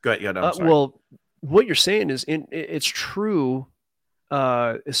point. Go ahead. Well, what you're saying is it's true.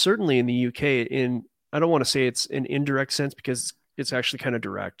 Certainly in the UK, I don't want to say it's an indirect sense because it's actually kind of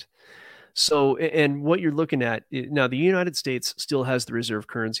direct. So, and what you're looking at now, the United States still has the reserve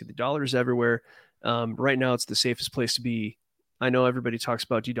currency. The dollar is everywhere. Right now, it's the safest place to be. I know everybody talks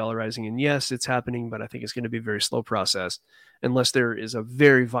about de-dollarizing, and yes, it's happening, but I think it's going to be a very slow process unless there is a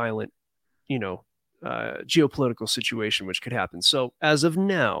very violent, geopolitical situation, which could happen. So as of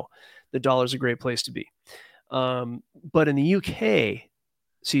now, the dollar is a great place to be. But in the UK,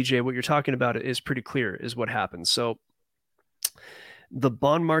 CJ, what you're talking about is pretty clear is what happens. So the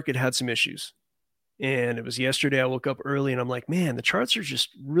bond market had some issues, and it was yesterday. I woke up early and I'm like, man, the charts are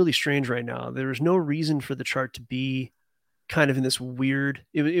just really strange right now. There was no reason for the chart to be kind of in this weird,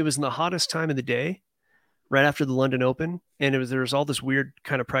 it was in the hottest time of the day, right after the London Open. And there was all this weird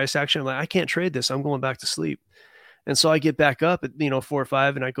kind of price action. I'm like, I can't trade this. I'm going back to sleep. And so I get back up at, 4 or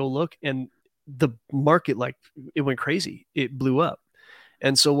 5 and I go look, and the market, like, it went crazy. It blew up.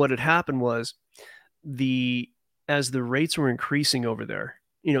 And so what had happened was as the rates were increasing over there,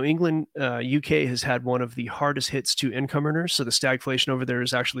 England, UK has had one of the hardest hits to income earners. So the stagflation over there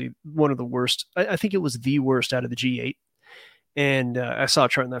is actually one of the worst. I think it was the worst out of the G8. And I saw a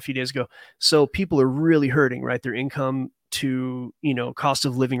chart on that a few days ago. So people are really hurting, right? Their income to, cost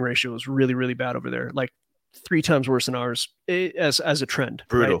of living ratio is really, really bad over there. Like 3 times worse than ours as a trend.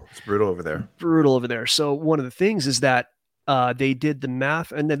 Brutal. Right? It's brutal over there. Brutal over there. So one of the things is that they did the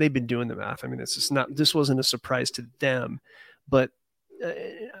math, and then they've been doing the math. I mean, this wasn't a surprise to them, but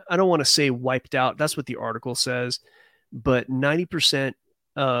I don't want to say wiped out. That's what the article says, but 90%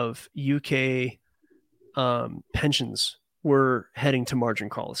 of UK pensions were heading to margin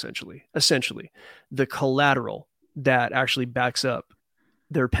call. Essentially, the collateral that actually backs up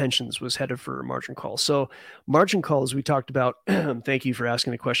their pensions was headed for margin call. So margin call, as we talked about, thank you for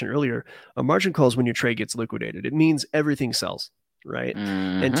asking the question earlier. A margin call is when your trade gets liquidated. It means everything sells, right?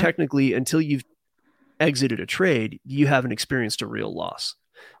 Mm-hmm. And technically, until you've exited a trade, you haven't experienced a real loss.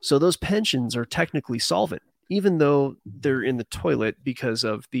 So those pensions are technically solvent, even though they're in the toilet because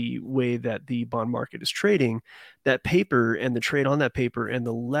of the way that the bond market is trading. That paper and the trade on that paper and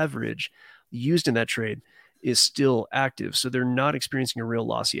the leverage used in that trade is still active. So they're not experiencing a real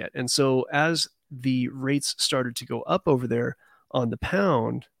loss yet. And so as the rates started to go up over there on the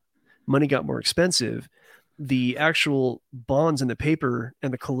pound, money got more expensive. The actual bonds and the paper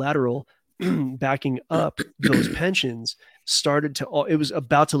and the collateral backing up those pensions it was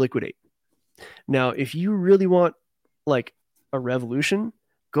about to liquidate. Now, if you really want like a revolution,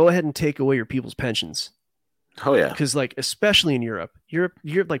 go ahead and take away your people's pensions. Oh yeah. Because especially in Europe,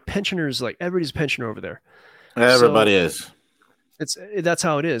 like pensioners, like everybody's a pensioner over there. Everybody is. That's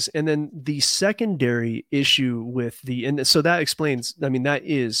how it is. And then the secondary issue so that explains, that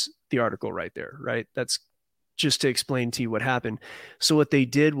is the article right there, right? That's just to explain to you what happened. So what they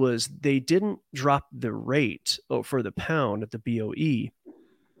did was they didn't drop the rate for the pound at the BOE,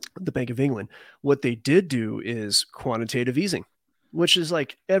 the Bank of England. What they did do is quantitative easing, which is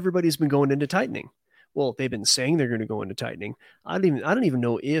like everybody's been going into tightening. Well, they've been saying they're going to go into tightening. I don't even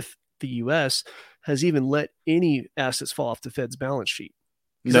know if the U.S. has even let any assets fall off the Fed's balance sheet.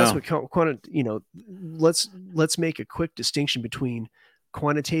 No. That's what let's make a quick distinction between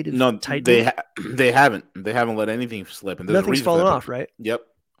quantitative tightening. They haven't let anything slip, and nothing's fallen off, right? Yep.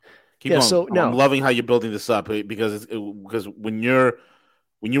 Keep going. So I'm loving how you're building this up because when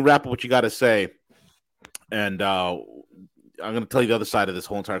you wrap up what you got to say, and I'm going to tell you the other side of this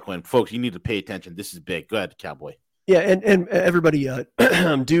whole entire coin, folks. You need to pay attention. This is big. Go ahead, Cowboy. Yeah, and everybody,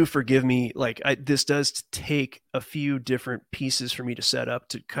 do forgive me. Like this does take a few different pieces for me to set up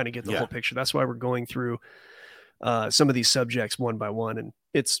to kind of get the whole picture. That's why we're going through some of these subjects one by one, and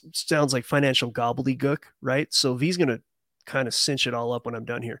it sounds like financial gobbledygook, right? So V's going to kind of cinch it all up when I'm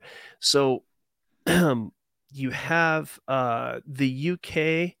done here. So you have the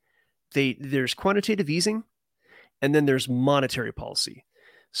UK. There's quantitative easing, and then there's monetary policy.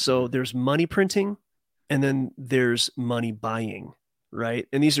 So there's money printing, and then there's money buying, right?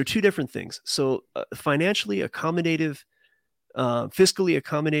 And these are two different things. So financially accommodative, fiscally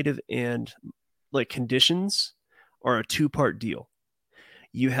accommodative, and like conditions are a two-part deal.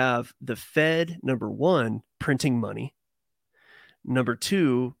 You have the Fed, number one, printing money. Number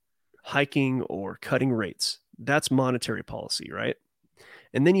two, hiking or cutting rates. That's monetary policy, right?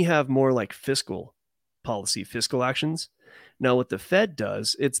 And then you have more like fiscal policy, fiscal actions. Now, what the Fed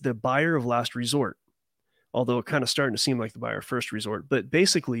does, it's the buyer of last resort, although it kind of starting to seem like the buyer of first resort. But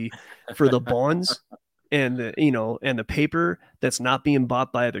basically, for the bonds and the paper that's not being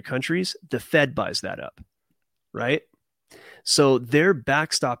bought by other countries, the Fed buys that up, right? So they're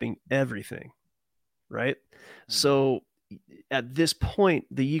backstopping everything, right? So at this point,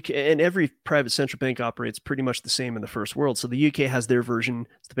 the UK and every private central bank operates pretty much the same in the first world. So the UK has their version.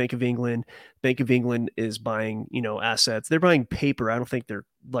 It's the Bank of England. Bank of England is buying, assets. They're buying paper. I don't think they're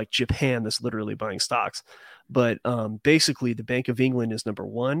like Japan that's literally buying stocks. But basically, the Bank of England is number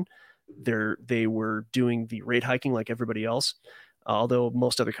one. They were doing the rate hiking like everybody else, although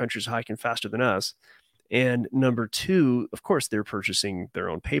most other countries are hiking faster than us. And number two, of course, they're purchasing their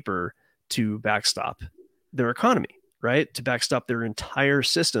own paper to backstop their economy, right? To backstop their entire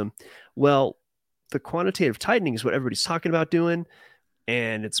system. Well, the quantitative tightening is what everybody's talking about doing.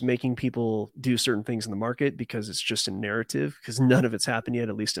 And it's making people do certain things in the market because it's just a narrative, because none of it's happened yet,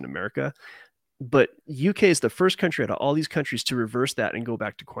 at least in America. But UK is the first country out of all these countries to reverse that and go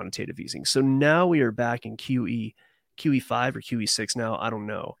back to quantitative easing. So now we are back in QE5 or QE6 now. I don't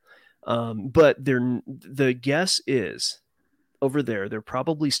know. But the guess is over there, they're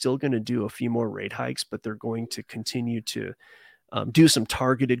probably still going to do a few more rate hikes, but they're going to continue to do some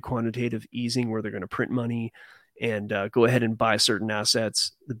targeted quantitative easing where they're going to print money and go ahead and buy certain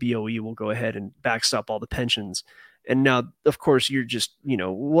assets. The BOE will go ahead and backstop all the pensions. And now, of course, you're just,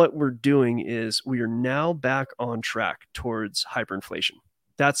 what we're doing is we are now back on track towards hyperinflation.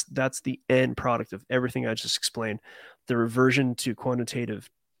 That's the end product of everything I just explained. The reversion to quantitative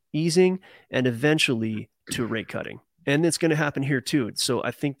easing and eventually to rate cutting. And it's going to happen here too. So I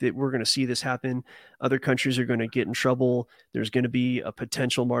think that we're going to see this happen. Other countries are going to get in trouble. There's going to be a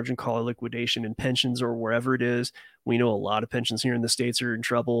potential margin call liquidation in pensions or wherever it is. We know a lot of pensions here in the States are in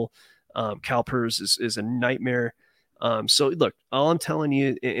trouble. CalPERS is a nightmare. So look, all I'm telling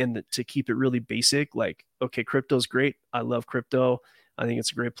you, and to keep it really basic, like, okay, crypto's great. I love crypto. I think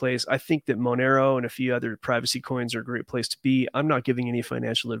it's a great place. I think that Monero and a few other privacy coins are a great place to be. I'm not giving any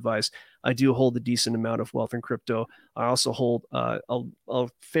financial advice. I do hold a decent amount of wealth in crypto. I also hold a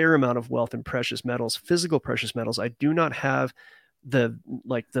fair amount of wealth in precious metals, physical precious metals. I do not have the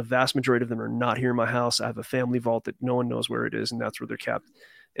vast majority of them are not here in my house. I have a family vault that no one knows where it is, and that's where they're kept,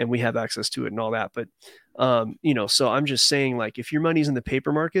 and we have access to it and all that. But, so I'm just saying, like, if your money's in the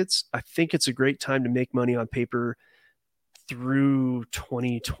paper markets, I think it's a great time to make money on paper through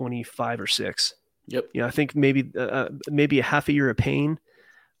 2025 or 6. Yep. I think maybe a half a year of pain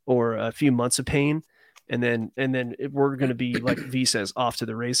or a few months of pain. And then we're going to be, like V says, off to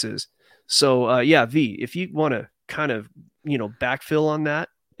the races. So V, if you want to kind of, backfill on that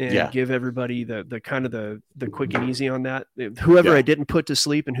and give everybody the kind of the quick and easy on that, whoever I didn't put to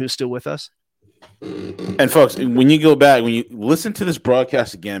sleep and who's still with us. And folks, when you go back, when you listen to this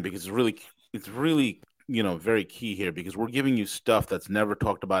broadcast again, because it's really, very key here, because we're giving you stuff that's never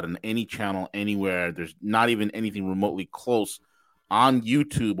talked about in any channel anywhere. There's not even anything remotely close on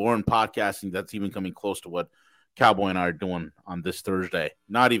YouTube or in podcasting that's even coming close to what Cowboy and I are doing on this Thursday.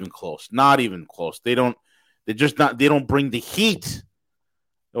 Not even close. They don't bring the heat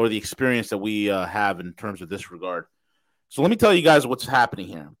or the experience that we have in terms of this regard. So let me tell you guys what's happening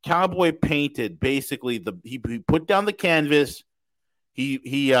here. Cowboy painted basically he put down the canvas. He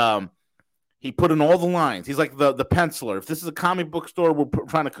put in all the lines. He's like the penciler. If this is a comic book store, we're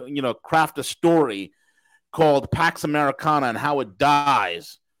trying to craft a story called Pax Americana and how it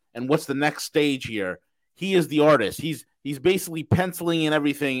dies and what's the next stage here. He is the artist. He's basically penciling in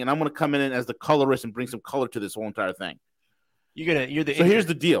everything, and I'm going to come in as the colorist and bring some color to this whole entire thing. You're the so inker. Here's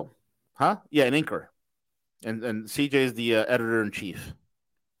the deal, huh? Yeah, an inker, and CJ is the editor in chief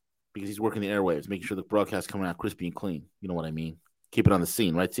because he's working the airwaves, making sure the broadcast coming out crispy and clean. You know what I mean? Keep it on the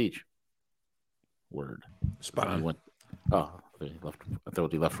scene, right, Siege? Word. Spot on. He went. Oh, he left. I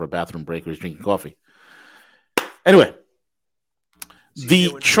thought he left for a bathroom break or he's drinking coffee. Anyway,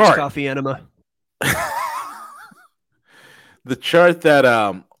 the chart. Coffee enema. The chart that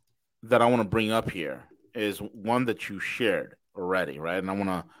I want to bring up here is one that you shared already, right? And I want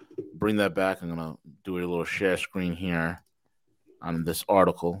to bring that back. I'm going to do a little share screen here on this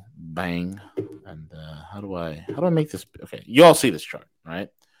article. Bang. And how do I make this? Okay, you all see this chart, right?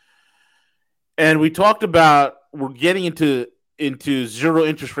 And we talked about we're getting into zero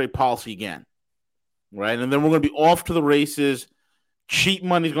interest rate policy again, right? And then we're going to be off to the races. Cheap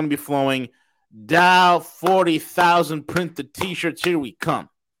money is going to be flowing. Dow 40,000 print the T-shirts. Here we come,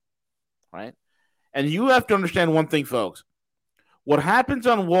 right? And you have to understand one thing, folks. What happens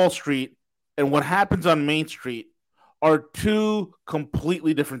on Wall Street and what happens on Main Street are two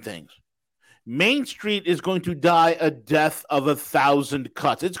completely different things. Main Street is going to die a death of 1,000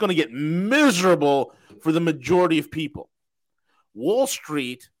 cuts. It's going to get miserable for the majority of people. Wall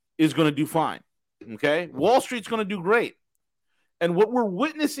Street is going to do fine, okay? Wall Street's going to do great. And what we're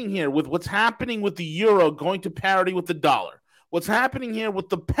witnessing here with what's happening with the euro going to parity with the dollar, what's happening here with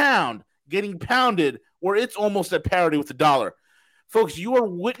the pound getting pounded where it's almost at parity with the dollar. Folks, you are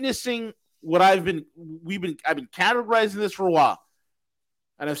witnessing what I've been categorizing this for a while.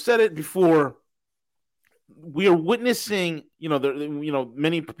 And I've said it before. We are witnessing,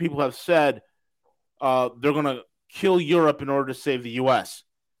 many people have said they're going to kill Europe in order to save the U.S.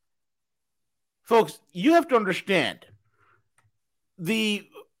 Folks, you have to understand the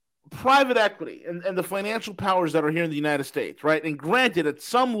private equity and the financial powers that are here in the United States, right? And granted, at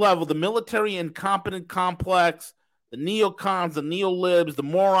some level, the military incompetent complex, the neocons, the neolibs, the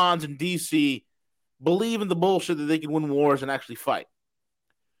morons in D.C. believe in the bullshit that they can win wars and actually fight.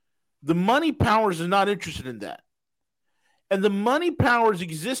 The money powers are not interested in that. And the money powers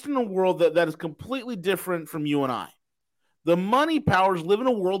exist in a world that is completely different from you and I. The money powers live in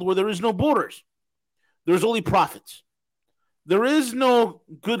a world where there is no borders. There's only profits. There is no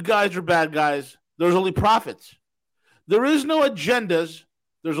good guys or bad guys. There's only profits. There is no agendas.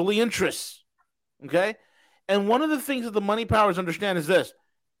 There's only interests. Okay? And one of the things that the money powers understand is this.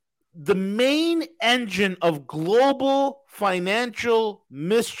 The main engine of global financial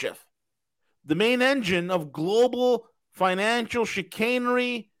mischief, the main engine of global financial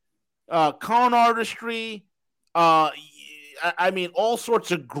chicanery, con artistry, all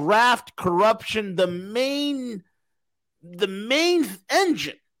sorts of graft, corruption, the main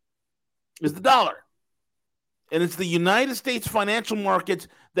engine is the dollar. And it's the United States financial markets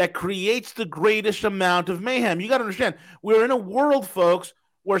that creates the greatest amount of mayhem. You got to understand, we're in a world, folks,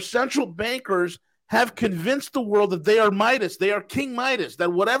 where central bankers have convinced the world that they are Midas, they are King Midas,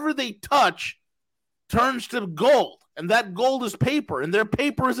 that whatever they touch turns to gold. And that gold is paper, and their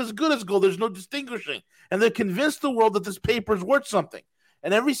paper is as good as gold. There's no distinguishing. And they convince the world that this paper is worth something.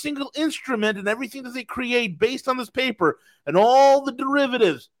 And every single instrument and everything that they create based on this paper and all the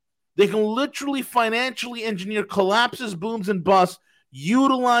derivatives, they can literally financially engineer collapses, booms, and busts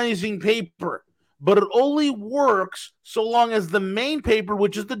utilizing paper. But it only works so long as the main paper,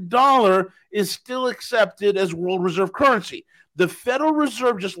 which is the dollar, is still accepted as world reserve currency. The Federal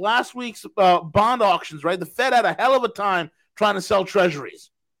Reserve, just last week's bond auctions, right? The Fed had a hell of a time trying to sell treasuries.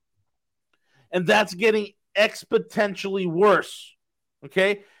 And that's getting exponentially worse.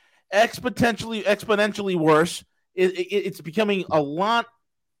 Okay? Exponentially worse. It's becoming a lot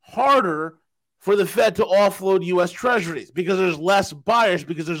harder for the Fed to offload U.S. treasuries because there's less buyers,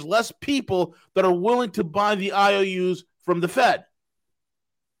 because there's less people that are willing to buy the IOUs from the Fed.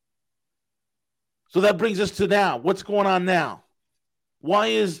 So that brings us to now. What's going on now? Why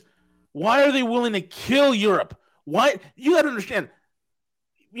are they willing to kill Europe? Why? You got to understand.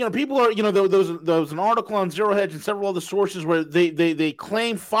 People are. There was an article on Zero Hedge and several other sources where they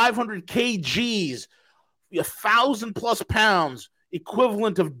claim 500 kgs, 1,000 plus pounds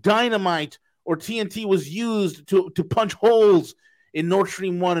equivalent of dynamite or TNT was used to punch holes in Nord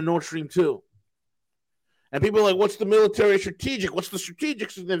Stream 1 and Nord Stream 2. And people are like, what's the military strategic? What's the strategic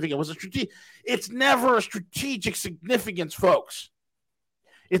significance? What's the strategic? It's never a strategic significance, folks.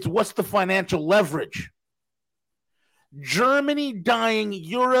 It's what's the financial leverage. Germany dying,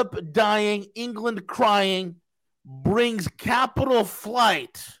 Europe dying, England crying brings capital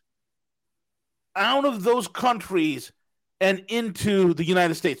flight out of those countries and into the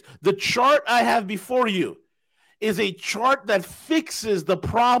United States. The chart I have before you is a chart that fixes the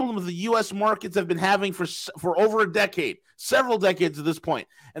problems the U.S. markets have been having for over a decade, several decades at this point,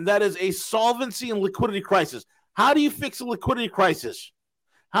 and that is a solvency and liquidity crisis. How do you fix a liquidity crisis?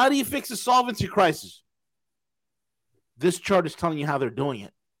 How do you fix a solvency crisis? This chart is telling you how they're doing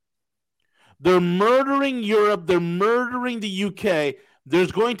it. They're murdering Europe. They're murdering the UK.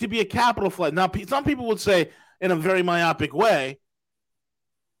 There's going to be a capital flight. Now, some people would say, in a very myopic way,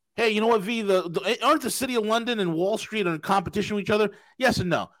 hey, you know what, V? Aren't the city of London and Wall Street in competition with each other? Yes and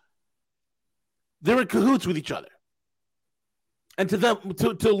no. They're in cahoots with each other. And to them,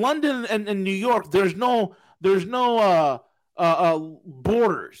 to London and New York, there's no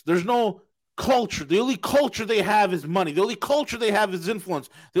borders. There's no culture. The only culture they have is money. The only culture they have is influence.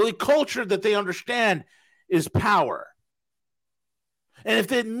 The only culture that they understand is power. And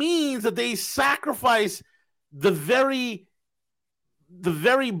if it means that they sacrifice the very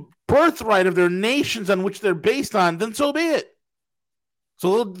birthright of their nations on which they're based on, then so be it.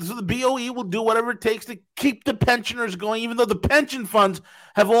 So the BOE will do whatever it takes to keep the pensioners going, even though the pension funds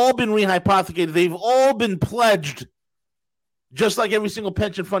have all been rehypothecated. They've all been pledged, just like every single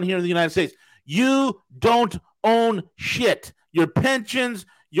pension fund here in the United States. You don't own shit. Your pensions,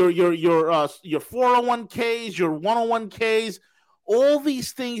 your 401ks, your 101ks, all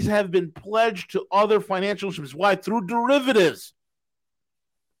these things have been pledged to other financial instruments. Why? Through derivatives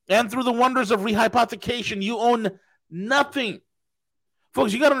and through the wonders of rehypothecation. You own nothing.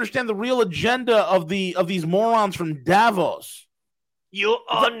 Folks, you got to understand the real agenda of these morons from Davos. You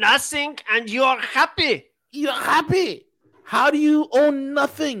own nothing and you're happy. You're happy. How do you own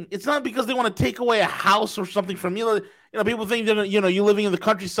nothing? It's not because they want to take away a house or something from you. People think that, you're living in the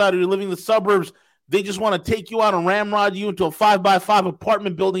countryside or you're living in the suburbs. They just want to take you out and ramrod you into a 5x5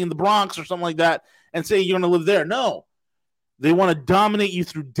 apartment building in the Bronx or something like that and say you're going to live there. No. They want to dominate you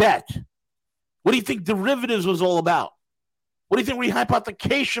through debt. What do you think derivatives was all about? What do you think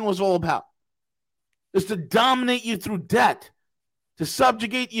rehypothecation was all about? It's to dominate you through debt, to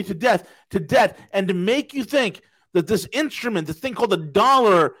subjugate you to debt, and to make you think that this instrument, this thing called the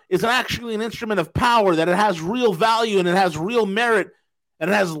dollar, is actually an instrument of power, that it has real value and it has real merit and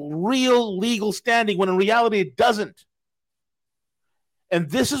it has real legal standing, when in reality it doesn't. And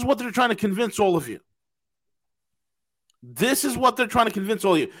this is what they're trying to convince all of you. This is what they're trying to convince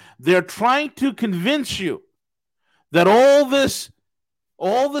all of you. They're trying to convince you that all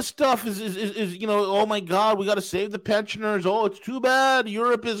All this stuff is oh my God, we got to save the pensioners. Oh, it's too bad.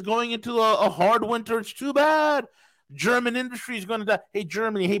 Europe is going into a hard winter. It's too bad. German industry is going to die. Hey,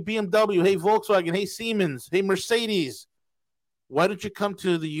 Germany. Hey, BMW. Hey, Volkswagen. Hey, Siemens. Hey, Mercedes. Why don't you come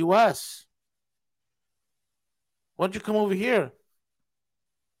to the U.S.? Why don't you come over here?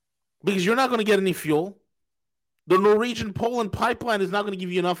 Because you're not going to get any fuel. The Norwegian-Poland pipeline is not going to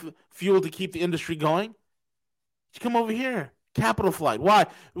give you enough fuel to keep the industry going. You come over here. Capital flight. Why?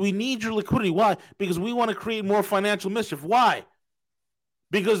 We need your liquidity. Why? Because we want to create more financial mischief. Why?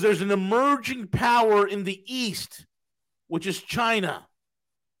 Because there's an emerging power in the East, which is China,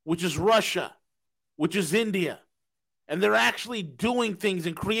 which is Russia, which is India. And they're actually doing things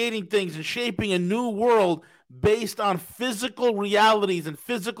and creating things and shaping a new world based on physical realities and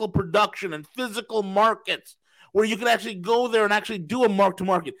physical production and physical markets where you can actually go there and actually do a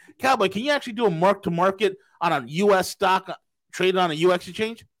mark-to-market. Cowboy, can you actually do a mark-to-market on a U.S. stock traded on a U.S.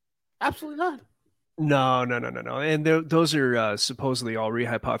 exchange? Absolutely not. No. And those are supposedly all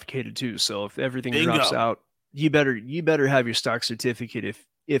rehypothecated too. So if everything drops out, you better have your stock certificate.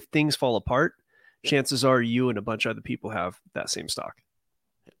 If things fall apart, chances are you and a bunch of other people have that same stock.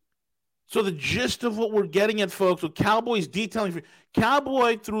 So the gist of what we're getting at, folks, what Cowboy's detailing,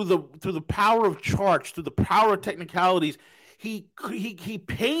 Cowboy through the power of charts, through the power of technicalities, he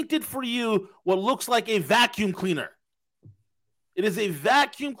painted for you what looks like a vacuum cleaner. It is a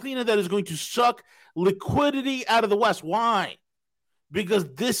vacuum cleaner that is going to suck liquidity out of the West. Why? Because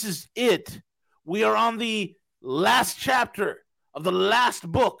this is it. We are on the last chapter of the last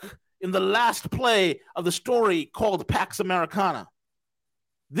book in the last play of the story called Pax Americana.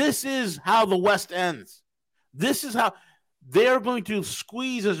 This is how the West ends. This is how they're going to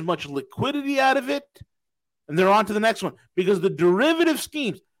squeeze as much liquidity out of it, and they're on to the next one. Because the derivative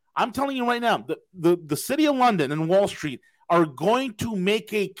schemes, I'm telling you right now, the city of London and Wall Street are going to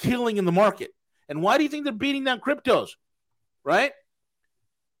make a killing in the market. And why do you think they're beating down cryptos? Right?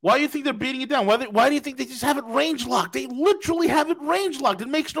 Why do you think they're beating it down? Why do you think they just have it range locked? They literally have it range locked. It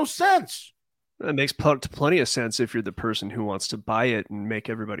makes no sense. It makes plenty of sense if you're the person who wants to buy it and make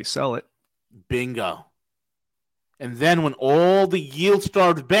everybody sell it. Bingo. And then when all the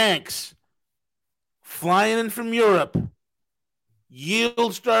yield-starved banks flying in from Europe,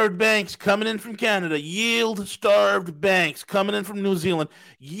 yield-starved banks coming in from Canada, yield-starved banks coming in from New Zealand,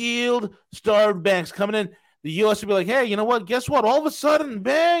 yield-starved banks coming in, the U.S. will be like, hey, you know what? Guess what? All of a sudden,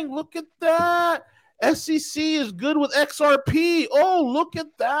 bang, look at that. SEC is good with XRP. Oh, look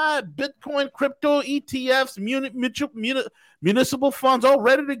at that. Bitcoin, crypto, ETFs, municipal funds all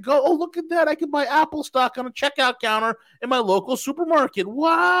ready to go. Oh, look at that. I can buy Apple stock on a checkout counter in my local supermarket.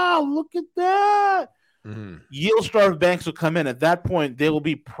 Wow, look at that. Mm-hmm. Yield-starved banks will come in. At that point, they will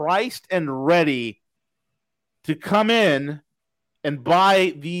be priced and ready to come in and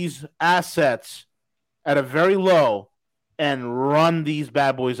buy these assets at a very low and run these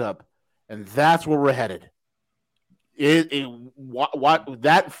bad boys up. And that's where we're headed.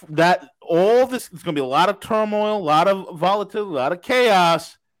 All this is going to be a lot of turmoil, a lot of volatility, a lot of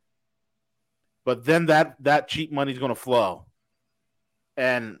chaos. But then that cheap money is going to flow.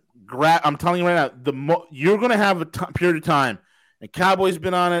 And I'm telling you right now, you're going to have a period of time. And Cowboy's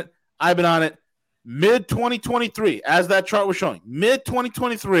been on it. I've been on it. Mid-2023, as that chart was showing,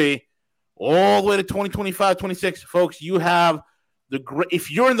 mid-2023, all the way to 2025, 26, folks, you have if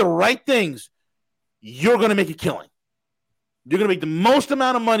you're in the right things, you're going to make a killing. You're going to make the most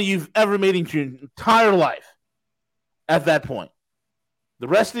amount of money you've ever made in your entire life at that point. The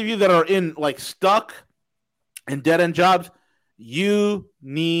rest of you that are in stuck in dead-end jobs, you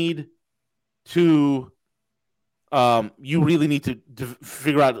need to you really need to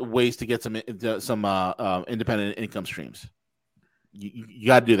figure out ways to get some independent income streams. You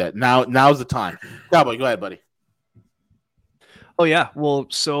got to do that. Now's the time. Cowboy, go ahead, buddy. Oh, yeah. Well,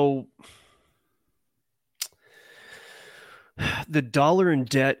 so the dollar in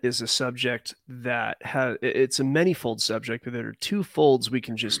debt is a subject that it's a many-fold subject, but there are two folds we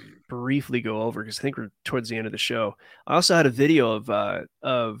can just briefly go over because I think we're towards the end of the show. I also had a video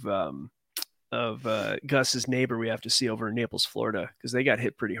of Gus's neighbor we have to see over in Naples, Florida, because they got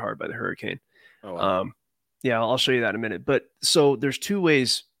hit pretty hard by the hurricane. Oh, wow. Yeah, I'll show you that in a minute. But so there's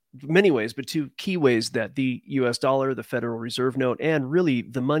many ways, but two key ways that the US dollar, the Federal Reserve note, and really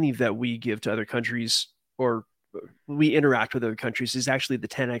the money that we give to other countries or we interact with other countries is actually the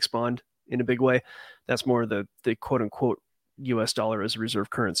 10x bond in a big way. That's more the quote unquote US dollar as a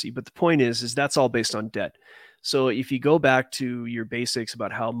reserve currency. But the point is that's all based on debt. So if you go back to your basics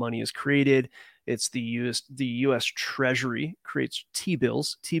about how money is created, It's the U.S. Treasury creates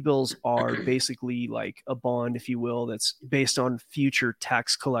T-bills. T-bills are basically like a bond, if you will, that's based on future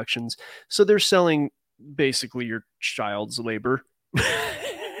tax collections. So they're selling basically your child's labor.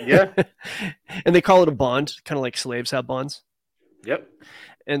 Yeah. And they call it a bond, kind of like slaves have bonds. Yep.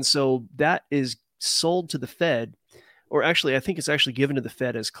 And so that is sold to the Fed, or actually, I think it's actually given to the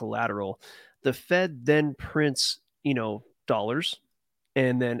Fed as collateral. The Fed then prints, dollars,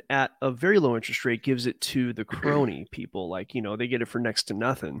 and then at a very low interest rate gives it to the crony people. Like, they get it for next to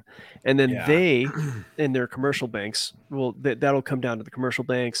nothing. And then they, in their commercial banks, that'll come down to the commercial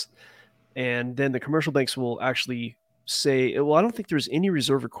banks. And then the commercial banks will actually say, well, I don't think there's any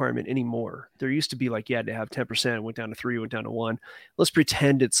reserve requirement anymore. There used to be like, you had to have 10%, went down to 3, went down to 1. Let's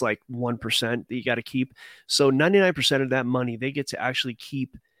pretend it's like 1% that you got to keep. So 99% of that money, they get to actually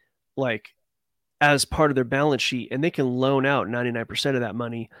keep like as part of their balance sheet, and they can loan out 99% of that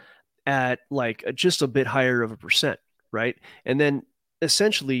money at like just a bit higher of a percent, right? And then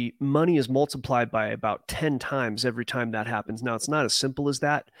essentially money is multiplied by about 10 times every time that happens. Now, it's not as simple as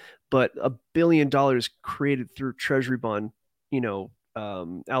that, but $1 billion created through treasury bond,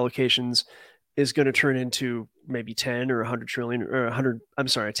 allocations is going to turn into maybe 10 or 100 trillion or 100,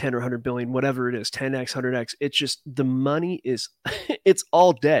 10 or 100 billion, whatever it is, 10x, 100x. It's just, the money is, it's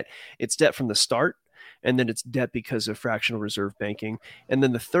all debt. It's debt from the start. And then it's debt because of fractional reserve banking. And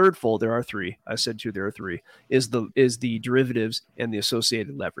then the third fold, there are three. I said two, there are three, is the derivatives and the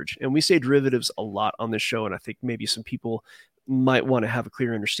associated leverage. And we say derivatives a lot on this show. And I think maybe some people might want to have a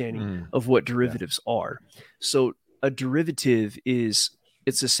clear understanding of what derivatives are. So a derivative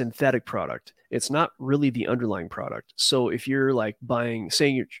it's a synthetic product. It's not really the underlying product. So if you're like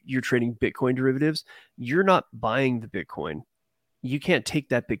saying you're trading Bitcoin derivatives, you're not buying the Bitcoin. You can't take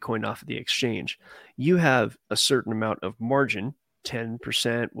that Bitcoin off of the exchange. You have a certain amount of margin,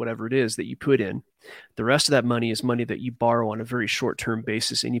 10%, whatever it is that you put in. The rest of that money is money that you borrow on a very short-term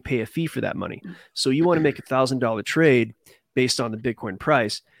basis, and you pay a fee for that money. So you want to make $1,000 trade based on the Bitcoin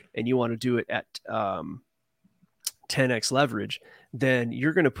price, and you want to do it at 10x leverage, then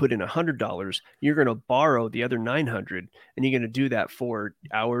you're going to put in $100. You're going to borrow the other 900, and you're going to do that for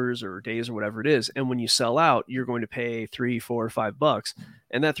hours or days or whatever it is. And when you sell out, you're going to pay $3, $4, $5,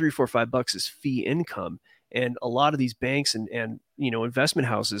 and that $3, $4, $5 is fee income. And a lot of these banks and investment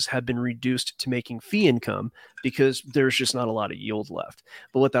houses have been reduced to making fee income because there's just not a lot of yield left.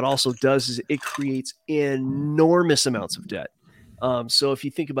 But what that also does is it creates enormous amounts of debt. So if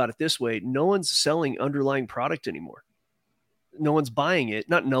you think about it this way, no one's selling underlying product anymore. No one's buying it.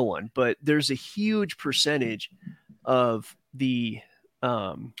 Not no one, but there's a huge percentage of the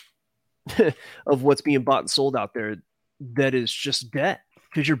of what's being bought and sold out there that is just debt,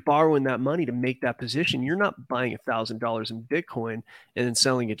 because you're borrowing that money to make that position. You're not buying $1,000 in Bitcoin and then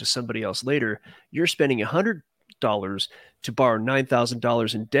selling it to somebody else later. You're spending $100 to borrow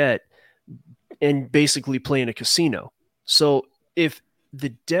 $9,000 in debt and basically playing a casino. So if the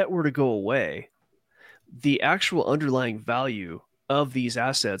debt were to go away, the actual underlying value of these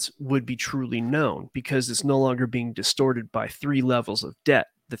assets would be truly known, because it's no longer being distorted by 3 levels of debt,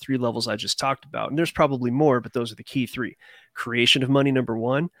 the 3 levels I just talked about. And there's probably more, but those are the key 3. Creation of money, number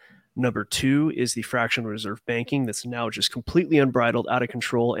 1. Number 2 is the fractional reserve banking that's now just completely unbridled, out of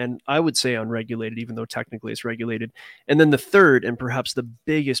control, and I would say unregulated, even though technically it's regulated. And then the third, and perhaps the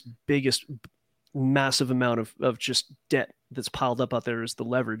biggest massive amount of just debt that's piled up out there, is the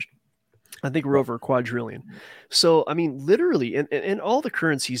leverage. I think we're over a quadrillion. So, I mean, literally, and all the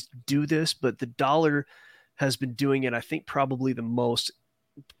currencies do this, but the dollar has been doing it, I think, probably the most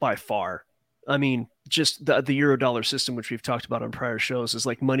by far. I mean, just the euro dollar system, which we've talked about on prior shows, is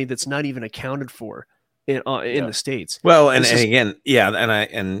like money that's not even accounted for in the States. Well, and again,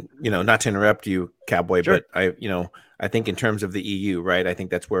 not to interrupt you, Cowboy, Sure. but I think in terms of the EU, right? I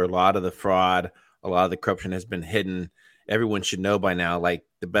think that's where a lot of the fraud, a lot of the corruption has been hidden. Everyone should know by now, like,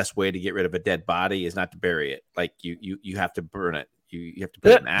 the best way to get rid of a dead body is not to bury it. Like, you have to burn it. You have to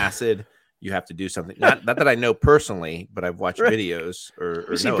put it in acid. You have to do something. Not that I know personally, but I've watched videos or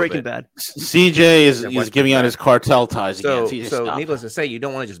You've seen Breaking Bad. CJ is giving out his cartel ties again. So needless to say, you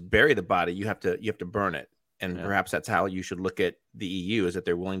don't want to just bury the body. You have to burn it. And perhaps that's how you should look at the EU, is that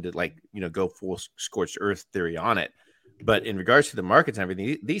they're willing to go full scorched earth theory on it. But in regards to the markets and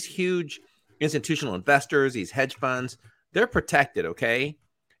everything, these huge institutional investors, these hedge funds, they're protected, okay?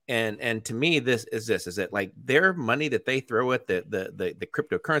 And to me, is that like their money that they throw at the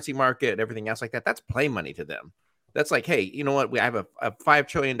cryptocurrency market and everything else like that, that's play money to them. That's like, hey, you know what? We have a $5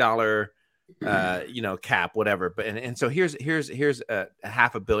 trillion cap, whatever. But and so here's a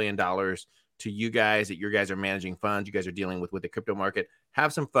 $500 million to you guys, that your guys are managing funds, you guys are dealing with the crypto market.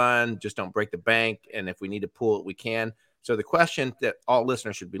 have some fun, just don't break the bank. And if we need to pull it, we can. So the question that all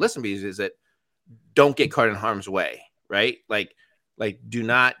listeners should be listening to is that don't get caught in harm's way, right? Like do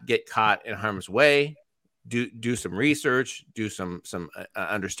not get caught in harm's way. Do some research, do some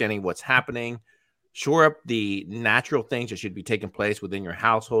understanding what's happening. Shore up the natural things that should be taking place within your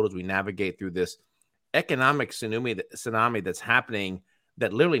household as we navigate through this economic tsunami that's happening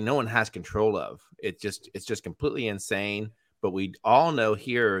that literally no one has control of. It's just completely insane. But we all know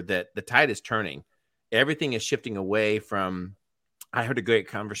here that the tide is turning. Everything is shifting away from. I heard a great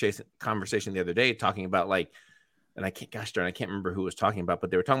conversation the other day talking about and I can't remember who was talking about,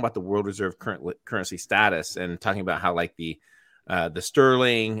 but they were talking about the world reserve currency status and talking about how the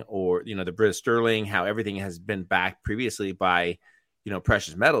sterling or, the British sterling, how everything has been backed previously by,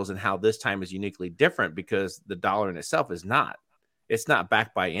 precious metals, and how this time is uniquely different because the dollar in itself it's not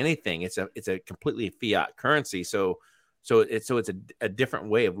backed by anything. It's a completely fiat currency. So it's a different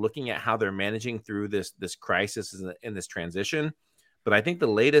way of looking at how they're managing through this crisis in this transition. But I think the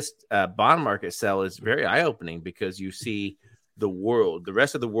latest bond market sell is very eye-opening because you see the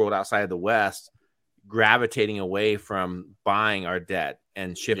rest of the world outside of the West gravitating away from buying our debt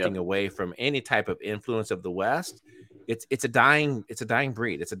and shifting away from any type of influence of the West. It's a dying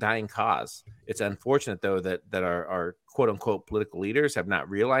breed. It's a dying cause. It's unfortunate though that our quote unquote political leaders have not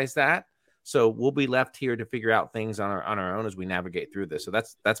realized that. So we'll be left here to figure out things on our own as we navigate through this. So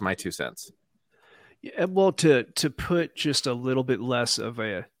that's my 2 cents. Yeah, well, to put just a little bit less of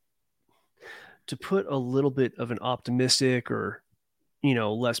an optimistic or,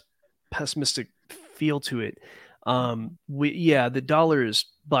 less pessimistic feel to it. The dollar is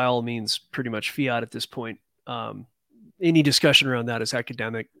by all means pretty much fiat at this point. Any discussion around that is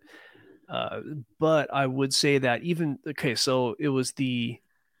academic. But I would say that so it was the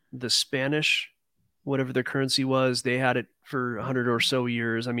Spanish, whatever their currency was, they had it for 100 or so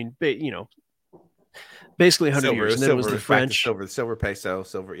years. I mean, basically 100 years. And then it was the French. Silver peso,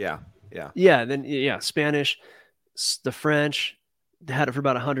 silver. Yeah. Spanish, the French had it for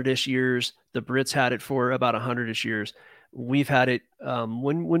about 100-ish years. The Brits had it for about 100-ish years. We've had it.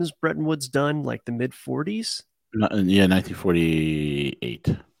 When is Bretton Woods done? Like the mid 40s?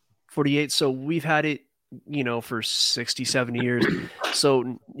 1948. 48. So we've had it, for 60, 70 years.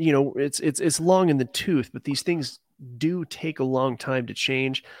 So, it's long in the tooth, but these things do take a long time to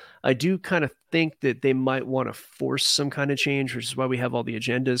change. I do kind of think that they might want to force some kind of change, which is why we have all the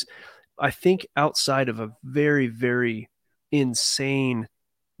agendas. I think outside of a very, very insane,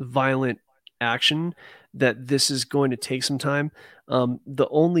 violent action, that this is going to take some time. The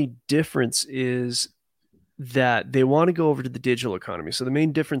only difference is that they want to go over to the digital economy. So the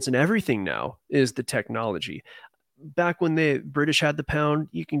main difference in everything now is the technology. Back when the British had the pound,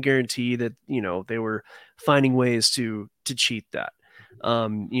 you can guarantee that, they were finding ways to cheat that.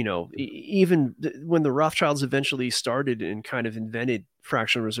 Even when the Rothschilds eventually started and kind of invented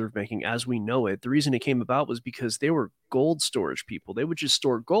fractional reserve banking as we know it, the reason it came about was because they were gold storage people. They would just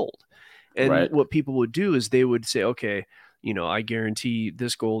store gold. And what people would do is they would say, okay, I guarantee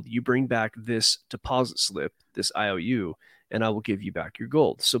this gold, you bring back this deposit slip, this IOU, and I will give you back your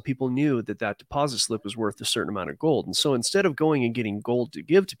gold. So people knew that deposit slip was worth a certain amount of gold. And so instead of going and getting gold to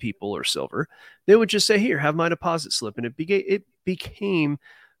give to people or silver, they would just say, here, have my deposit slip. And it became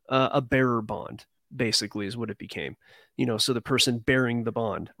a bearer bond, basically, is what it became. So the person bearing the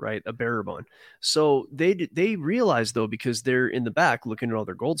bond, right? A bearer bond. So they realized, though, because they're in the back looking at all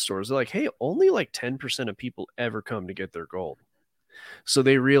their gold stores, they're like, hey, only like 10% of people ever come to get their gold. So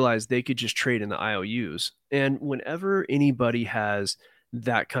they realized they could just trade in the IOUs. And whenever anybody has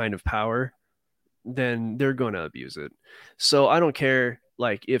that kind of power, then they're going to abuse it. So I don't care,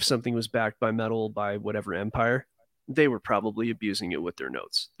 if something was backed by metal by whatever empire, they were probably abusing it with their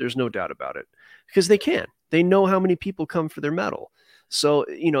notes. There's no doubt about it, because they can. They know how many people come for their metal. So,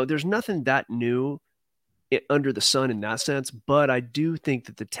 there's nothing that new under the sun in that sense. But I do think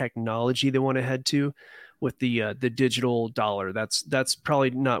that the technology they want to head to with the digital dollar, that's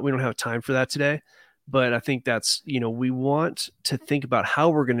probably not, we don't have time for that today. But I think that's, we want to think about how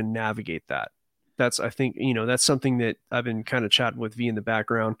we're going to navigate that. I think, that's something that I've been kind of chatting with V in the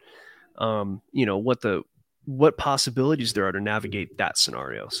background. What possibilities there are to navigate that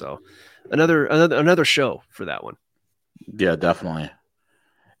scenario. So another show for that one. Yeah, definitely.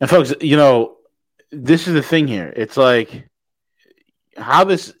 And folks, this is the thing here. It's like how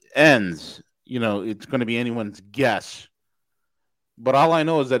this ends, it's going to be anyone's guess. But all I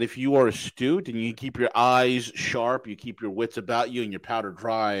know is that if you are astute and you keep your eyes sharp, you keep your wits about you and your powder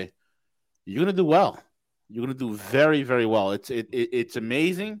dry, you're going to do well. You're going to do very, very well. It's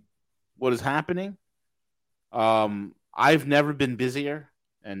amazing what is happening. I've never been busier,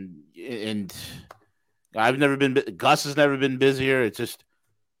 and I've never been. Gus has never been busier. It's just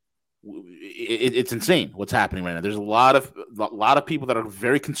it's insane what's happening right now. There's a lot of people that are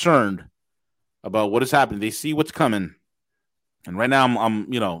very concerned about what is happening. They see what's coming, and right now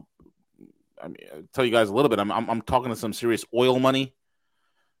I'm I'll tell you guys a little bit. I'm talking to some serious oil money.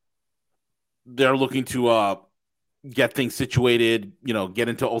 They're looking to get things situated, get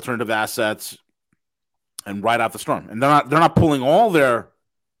into alternative assets and ride out the storm. And they're not pulling all their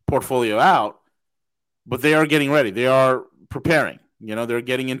portfolio out, but they are getting ready. They are preparing.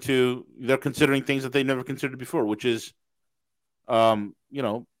 They're considering things that they never considered before, which is,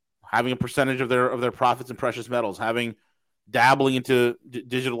 having a percentage of their profits in precious metals, dabbling into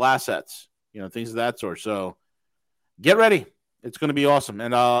digital assets, things of that sort. So get ready. It's going to be awesome.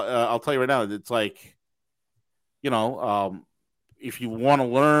 And I'll tell you right now, it's like, if you want to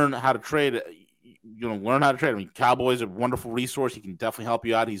learn how to trade, learn how to trade. I mean, Cowboy is a wonderful resource. He can definitely help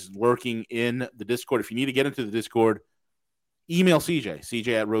you out. He's lurking in the Discord. If you need to get into the Discord, email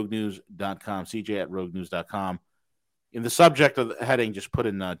CJ at roguenews.com, CJ@roguenews.com. In the subject of the heading, just put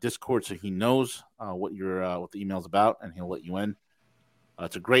in Discord so he knows what the email's about, and he'll let you in.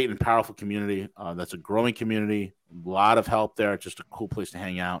 It's a great and powerful community. That's a growing community. A lot of help there. It's just a cool place to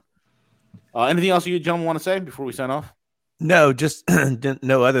hang out. Anything else you gentlemen want to say before we sign off? No, just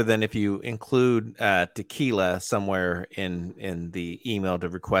no other than if you include tequila somewhere in the email to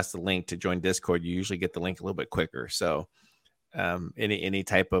request the link to join Discord, you usually get the link a little bit quicker. So any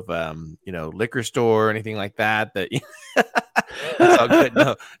type of liquor store or anything like that that's all good.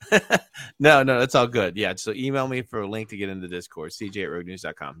 No, it's all good. Yeah, so email me for a link to get into Discord,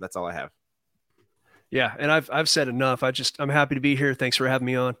 CJ@roguenews.com. That's all I have. Yeah, and I've said enough. I'm happy to be here. Thanks for having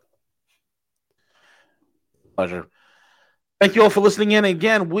me on. Pleasure. Thank you all for listening in.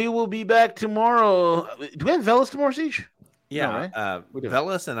 Again, we will be back tomorrow. Do we have Velas tomorrow, Siege? Yeah, no, right?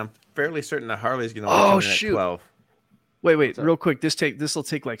 Velas, and I'm fairly certain that Harley's going to come in at 12. Wait, real quick. This will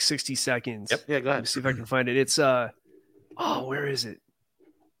take like 60 seconds. Yep. Yeah, go ahead. Let me see if I can find it. It's where is it?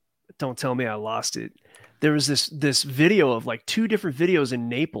 Don't tell me I lost it. There was this video of like two different videos in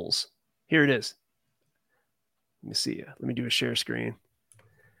Naples. Here it is. Let me see. Let me do a share screen.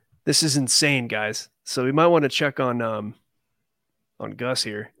 This is insane, guys. So we might want to check on Gus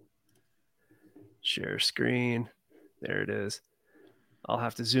here. Share screen. There it is. I'll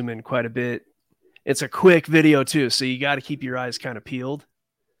have to zoom in quite a bit. It's a quick video too, so you got to keep your eyes kind of peeled.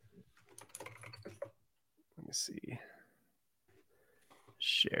 Let me see.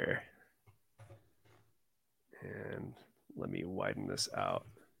 Share. And let me widen this out.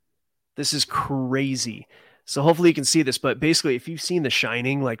 This is crazy. So hopefully you can see this, but basically if you've seen The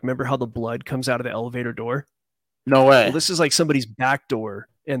Shining, like remember how the blood comes out of the elevator door? No way. Well, this is like somebody's back door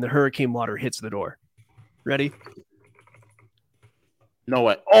and the hurricane water hits the door. Ready? No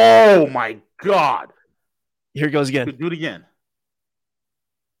way. Oh my God. Here it goes again. Do it again.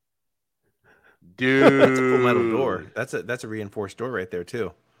 Dude. That's a full metal door. That's a reinforced door right there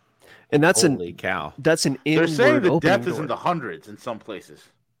too. And that's Holy cow. That's an inward. They're saying the depth door. is in the hundreds in some places.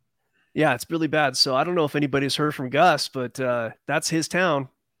 Yeah, it's really bad. So I don't know if anybody's heard from Gus, but that's his town.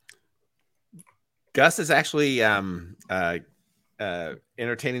 Gus is actually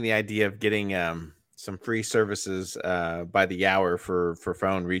entertaining the idea of getting some free services by the hour for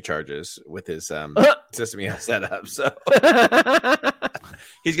phone recharges with his system he has set up. So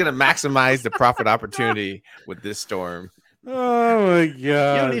he's going to maximize the profit opportunity with this storm. Oh my God.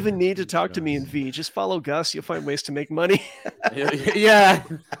 You don't even need to talk to me in V. Just follow Gus. You'll find ways to make money. Yeah.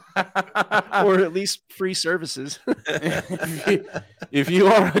 Or at least free services. If you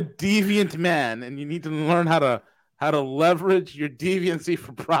are a deviant man and you need to learn how to leverage your deviancy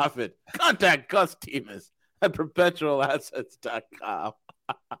for profit, contact Gus Teemus at perpetualassets.com.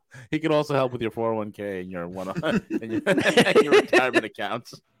 He can also help with your 401k and your retirement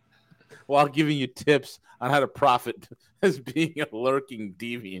accounts, while giving you tips on how to profit as being a lurking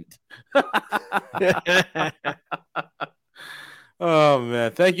deviant. Oh,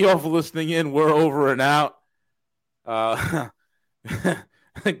 man. Thank you all for listening in. We're over and out.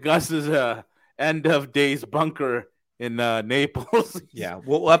 Gus's end of days bunker in Naples. Yeah,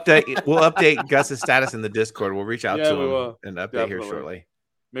 we'll update Gus's status in the Discord. We'll reach out to him and update Definitely. here shortly.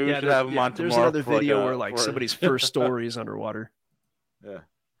 Maybe we should have him on tomorrow. There's another video where somebody's first story is underwater. Yeah.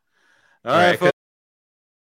 All right, folks.